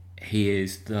like he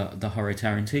is the horror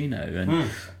Tarantino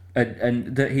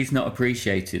and that he's not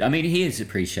appreciated. I mean, he is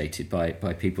appreciated by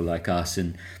people like us,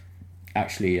 and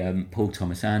actually Paul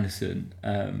Thomas Anderson,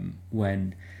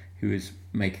 when he was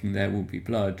making There Will Be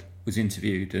Blood, was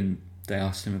interviewed, and they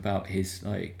asked him about his,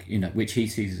 which he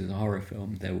sees as a horror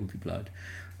film, There Will Be Blood.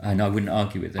 And I wouldn't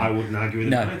argue with them. I wouldn't argue with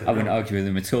them either. I wouldn't argue with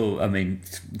them at all. I mean,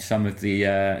 some of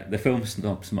the film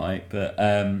snobs might, but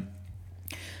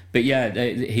yeah,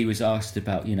 he was asked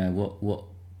about,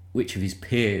 which of his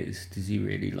peers does he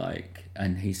really like,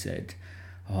 and he said,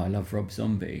 I love Rob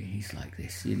Zombie. He's like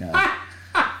this,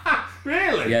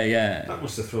 Really? Yeah. That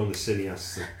must have thrown the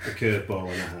cineasts a curveball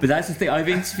in that. But that's the thing. I've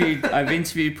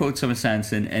interviewed Paul Thomas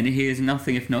Anderson, and he is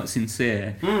nothing if not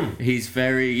sincere. He's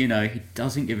very, he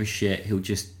doesn't give a shit. He'll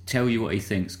just tell you what he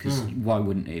thinks, because why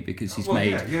wouldn't he? Because he's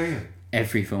made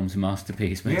every film's a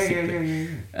masterpiece, basically.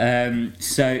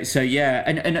 So yeah,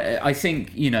 and I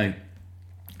think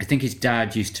his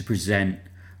dad used to present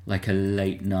like a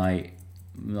late night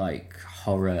like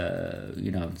horror,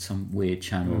 some weird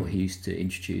channel. He used to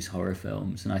introduce horror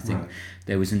films, and I think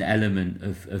there was an element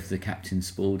of the Captain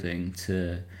Spaulding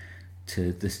to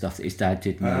the stuff that his dad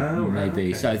did, maybe.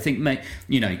 Okay. So I think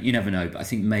you never know, but I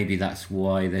think maybe that's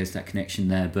why there's that connection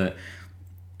there. But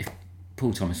if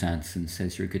Paul Thomas Anderson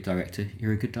says you're a good director,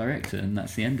 you're a good director, and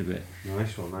that's the end of it.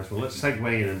 Nice one. Let's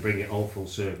segue in and bring it all full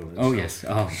circle. Yes.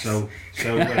 So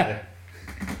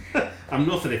I'm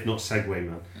nothing if not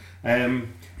segue man.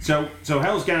 So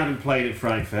Hell's Garden played at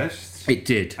Fright Fest. It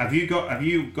did. Have you got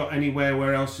anywhere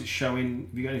where else it's showing?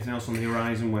 Have you got anything else on the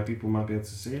horizon where people might be able to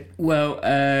see it? Well,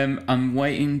 I'm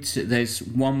waiting to. There's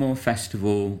one more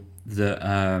festival that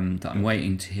I'm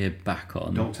waiting to hear back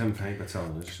on. Don't tempt fate by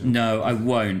telling us. So. No, I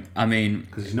won't. I mean,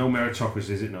 because there's no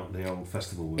meritocracy, is it not? The old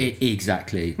festival word.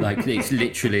 Exactly. Like it's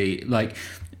literally like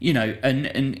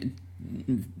and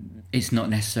it's not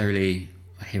necessarily.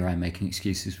 Here I'm making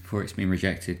excuses before it's been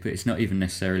rejected, but it's not even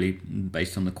necessarily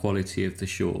based on the quality of the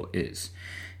short. It's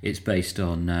based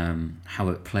on how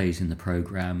it plays in the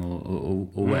programme or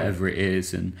whatever it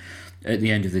is. And at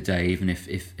the end of the day, even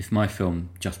if my film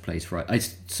just plays right, I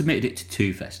submitted it to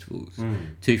two festivals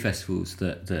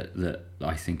that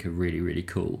I think are really, really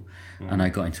cool, and I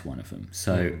got into one of them.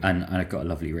 So and I got a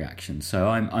lovely reaction. So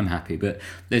I'm happy. But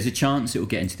there's a chance it will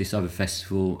get into this other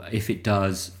festival. If it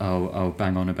does, I'll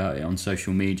bang on about it on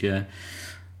social media.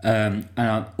 And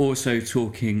I'm also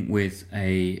talking with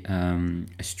a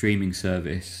streaming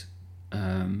service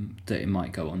that it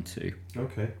might go on to.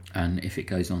 Okay. And if it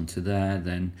goes on to there,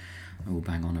 then will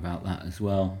bang on about that as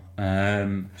well.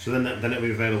 So then it'll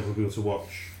be available for people to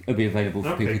watch. It'll be available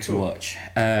for people to watch.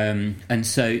 And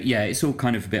so, yeah, it's all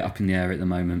kind of a bit up in the air at the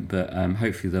moment, but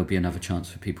hopefully there'll be another chance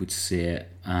for people to see it.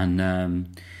 And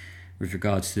with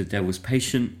regards to The Devil's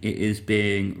Patient, it is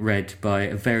being read by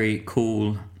a very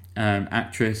cool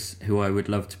actress who I would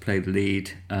love to play the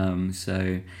lead.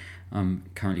 So I'm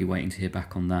currently waiting to hear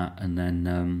back on that, and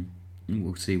then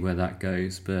we'll see where that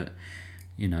goes. But,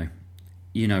 you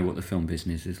know what the film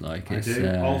business is like. I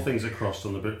do. All things are crossed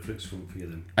on the Britflix front for you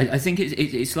then. I think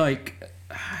it's like,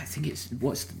 I think it's,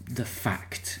 what's the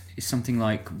fact? It's something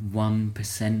like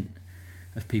 1%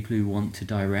 of people who want to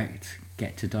direct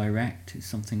get to direct. It's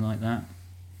something like that.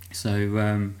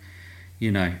 So,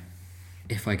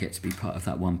 if I get to be part of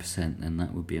that 1%, then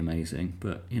that would be amazing.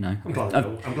 But, I'm glad I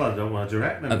don't want to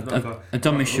direct. I've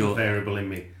done my short. Variable in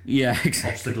me. Yeah,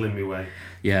 exactly. Obstacle in my way.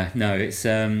 Yeah, no, it's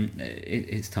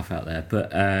tough out there,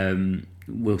 but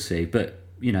we'll see. But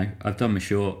I've done my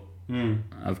short.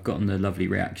 I've gotten the lovely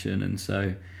reaction, and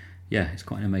so yeah, it's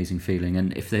quite an amazing feeling.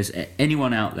 And if there's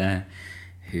anyone out there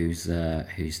who's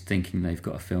thinking they've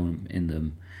got a film in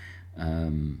them,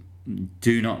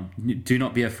 do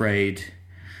not be afraid.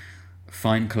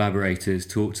 Find collaborators,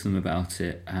 talk to them about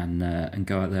it, and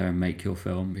go out there and make your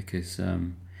film, because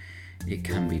it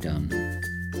can be done.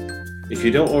 If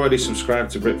you don't already subscribe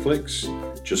to Britflix,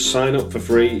 just sign up for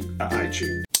free at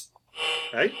iTunes.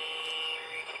 Hey,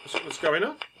 what's going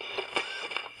on?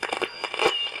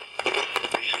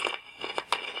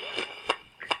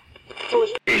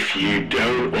 If you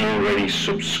don't already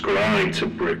subscribe to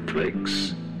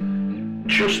Britflix,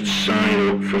 just sign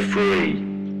up for free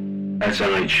at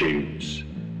iTunes,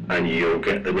 and you'll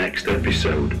get the next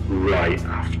episode right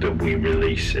after we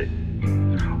release it.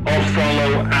 Or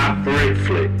follow at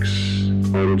Britflix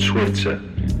on Twitter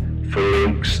for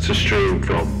links to stream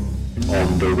from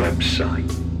on the website.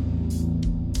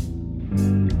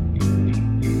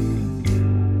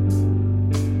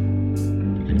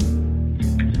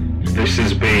 This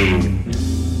has been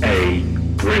a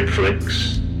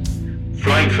Britflix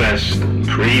Frightfest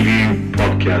Preview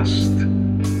Podcast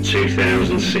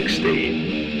 2016.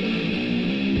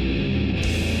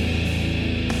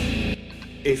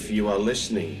 If you are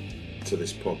listening to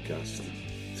this podcast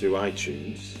through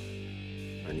iTunes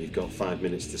and you've got 5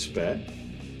 minutes to spare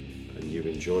and you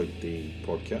enjoyed the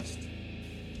podcast,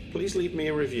 please leave me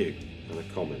a review and a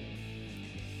comment.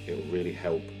 It will really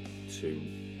help to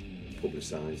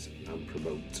publicise and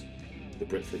promote the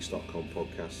Britflix.com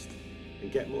podcast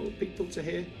and get more people to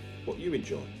hear what you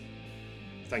enjoy.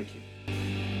 Thank you.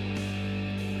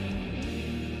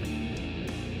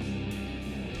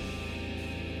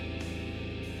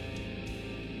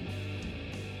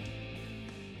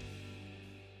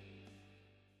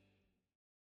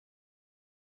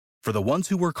 For the ones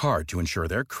who work hard to ensure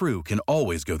their crew can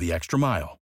always go the extra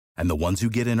mile, and the ones who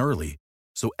get in early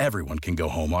so everyone can go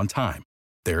home on time,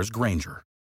 there's Grainger,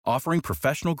 offering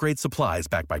professional-grade supplies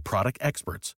backed by product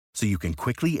experts so you can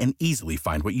quickly and easily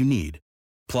find what you need.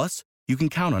 Plus, you can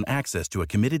count on access to a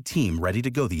committed team ready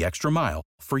to go the extra mile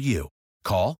for you.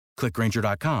 Call, click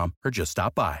Grainger.com, or just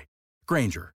stop by.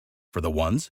 Grainger, for the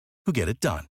ones who get it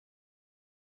done.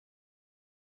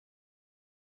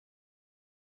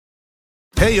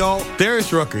 Hey y'all,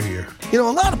 Darius Rucker here. A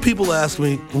lot of people ask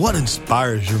me, what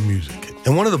inspires your music?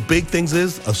 And one of the big things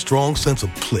is a strong sense of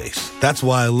place. That's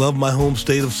why I love my home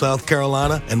state of South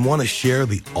Carolina and want to share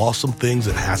the awesome things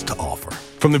it has to offer.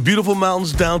 From the beautiful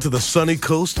mountains down to the sunny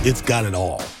coast, it's got it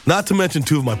all. Not to mention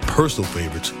two of my personal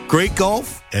favorites, great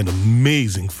golf and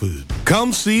amazing food.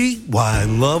 Come see why I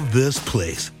love this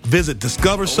place. Visit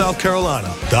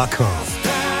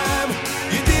discoversouthcarolina.com.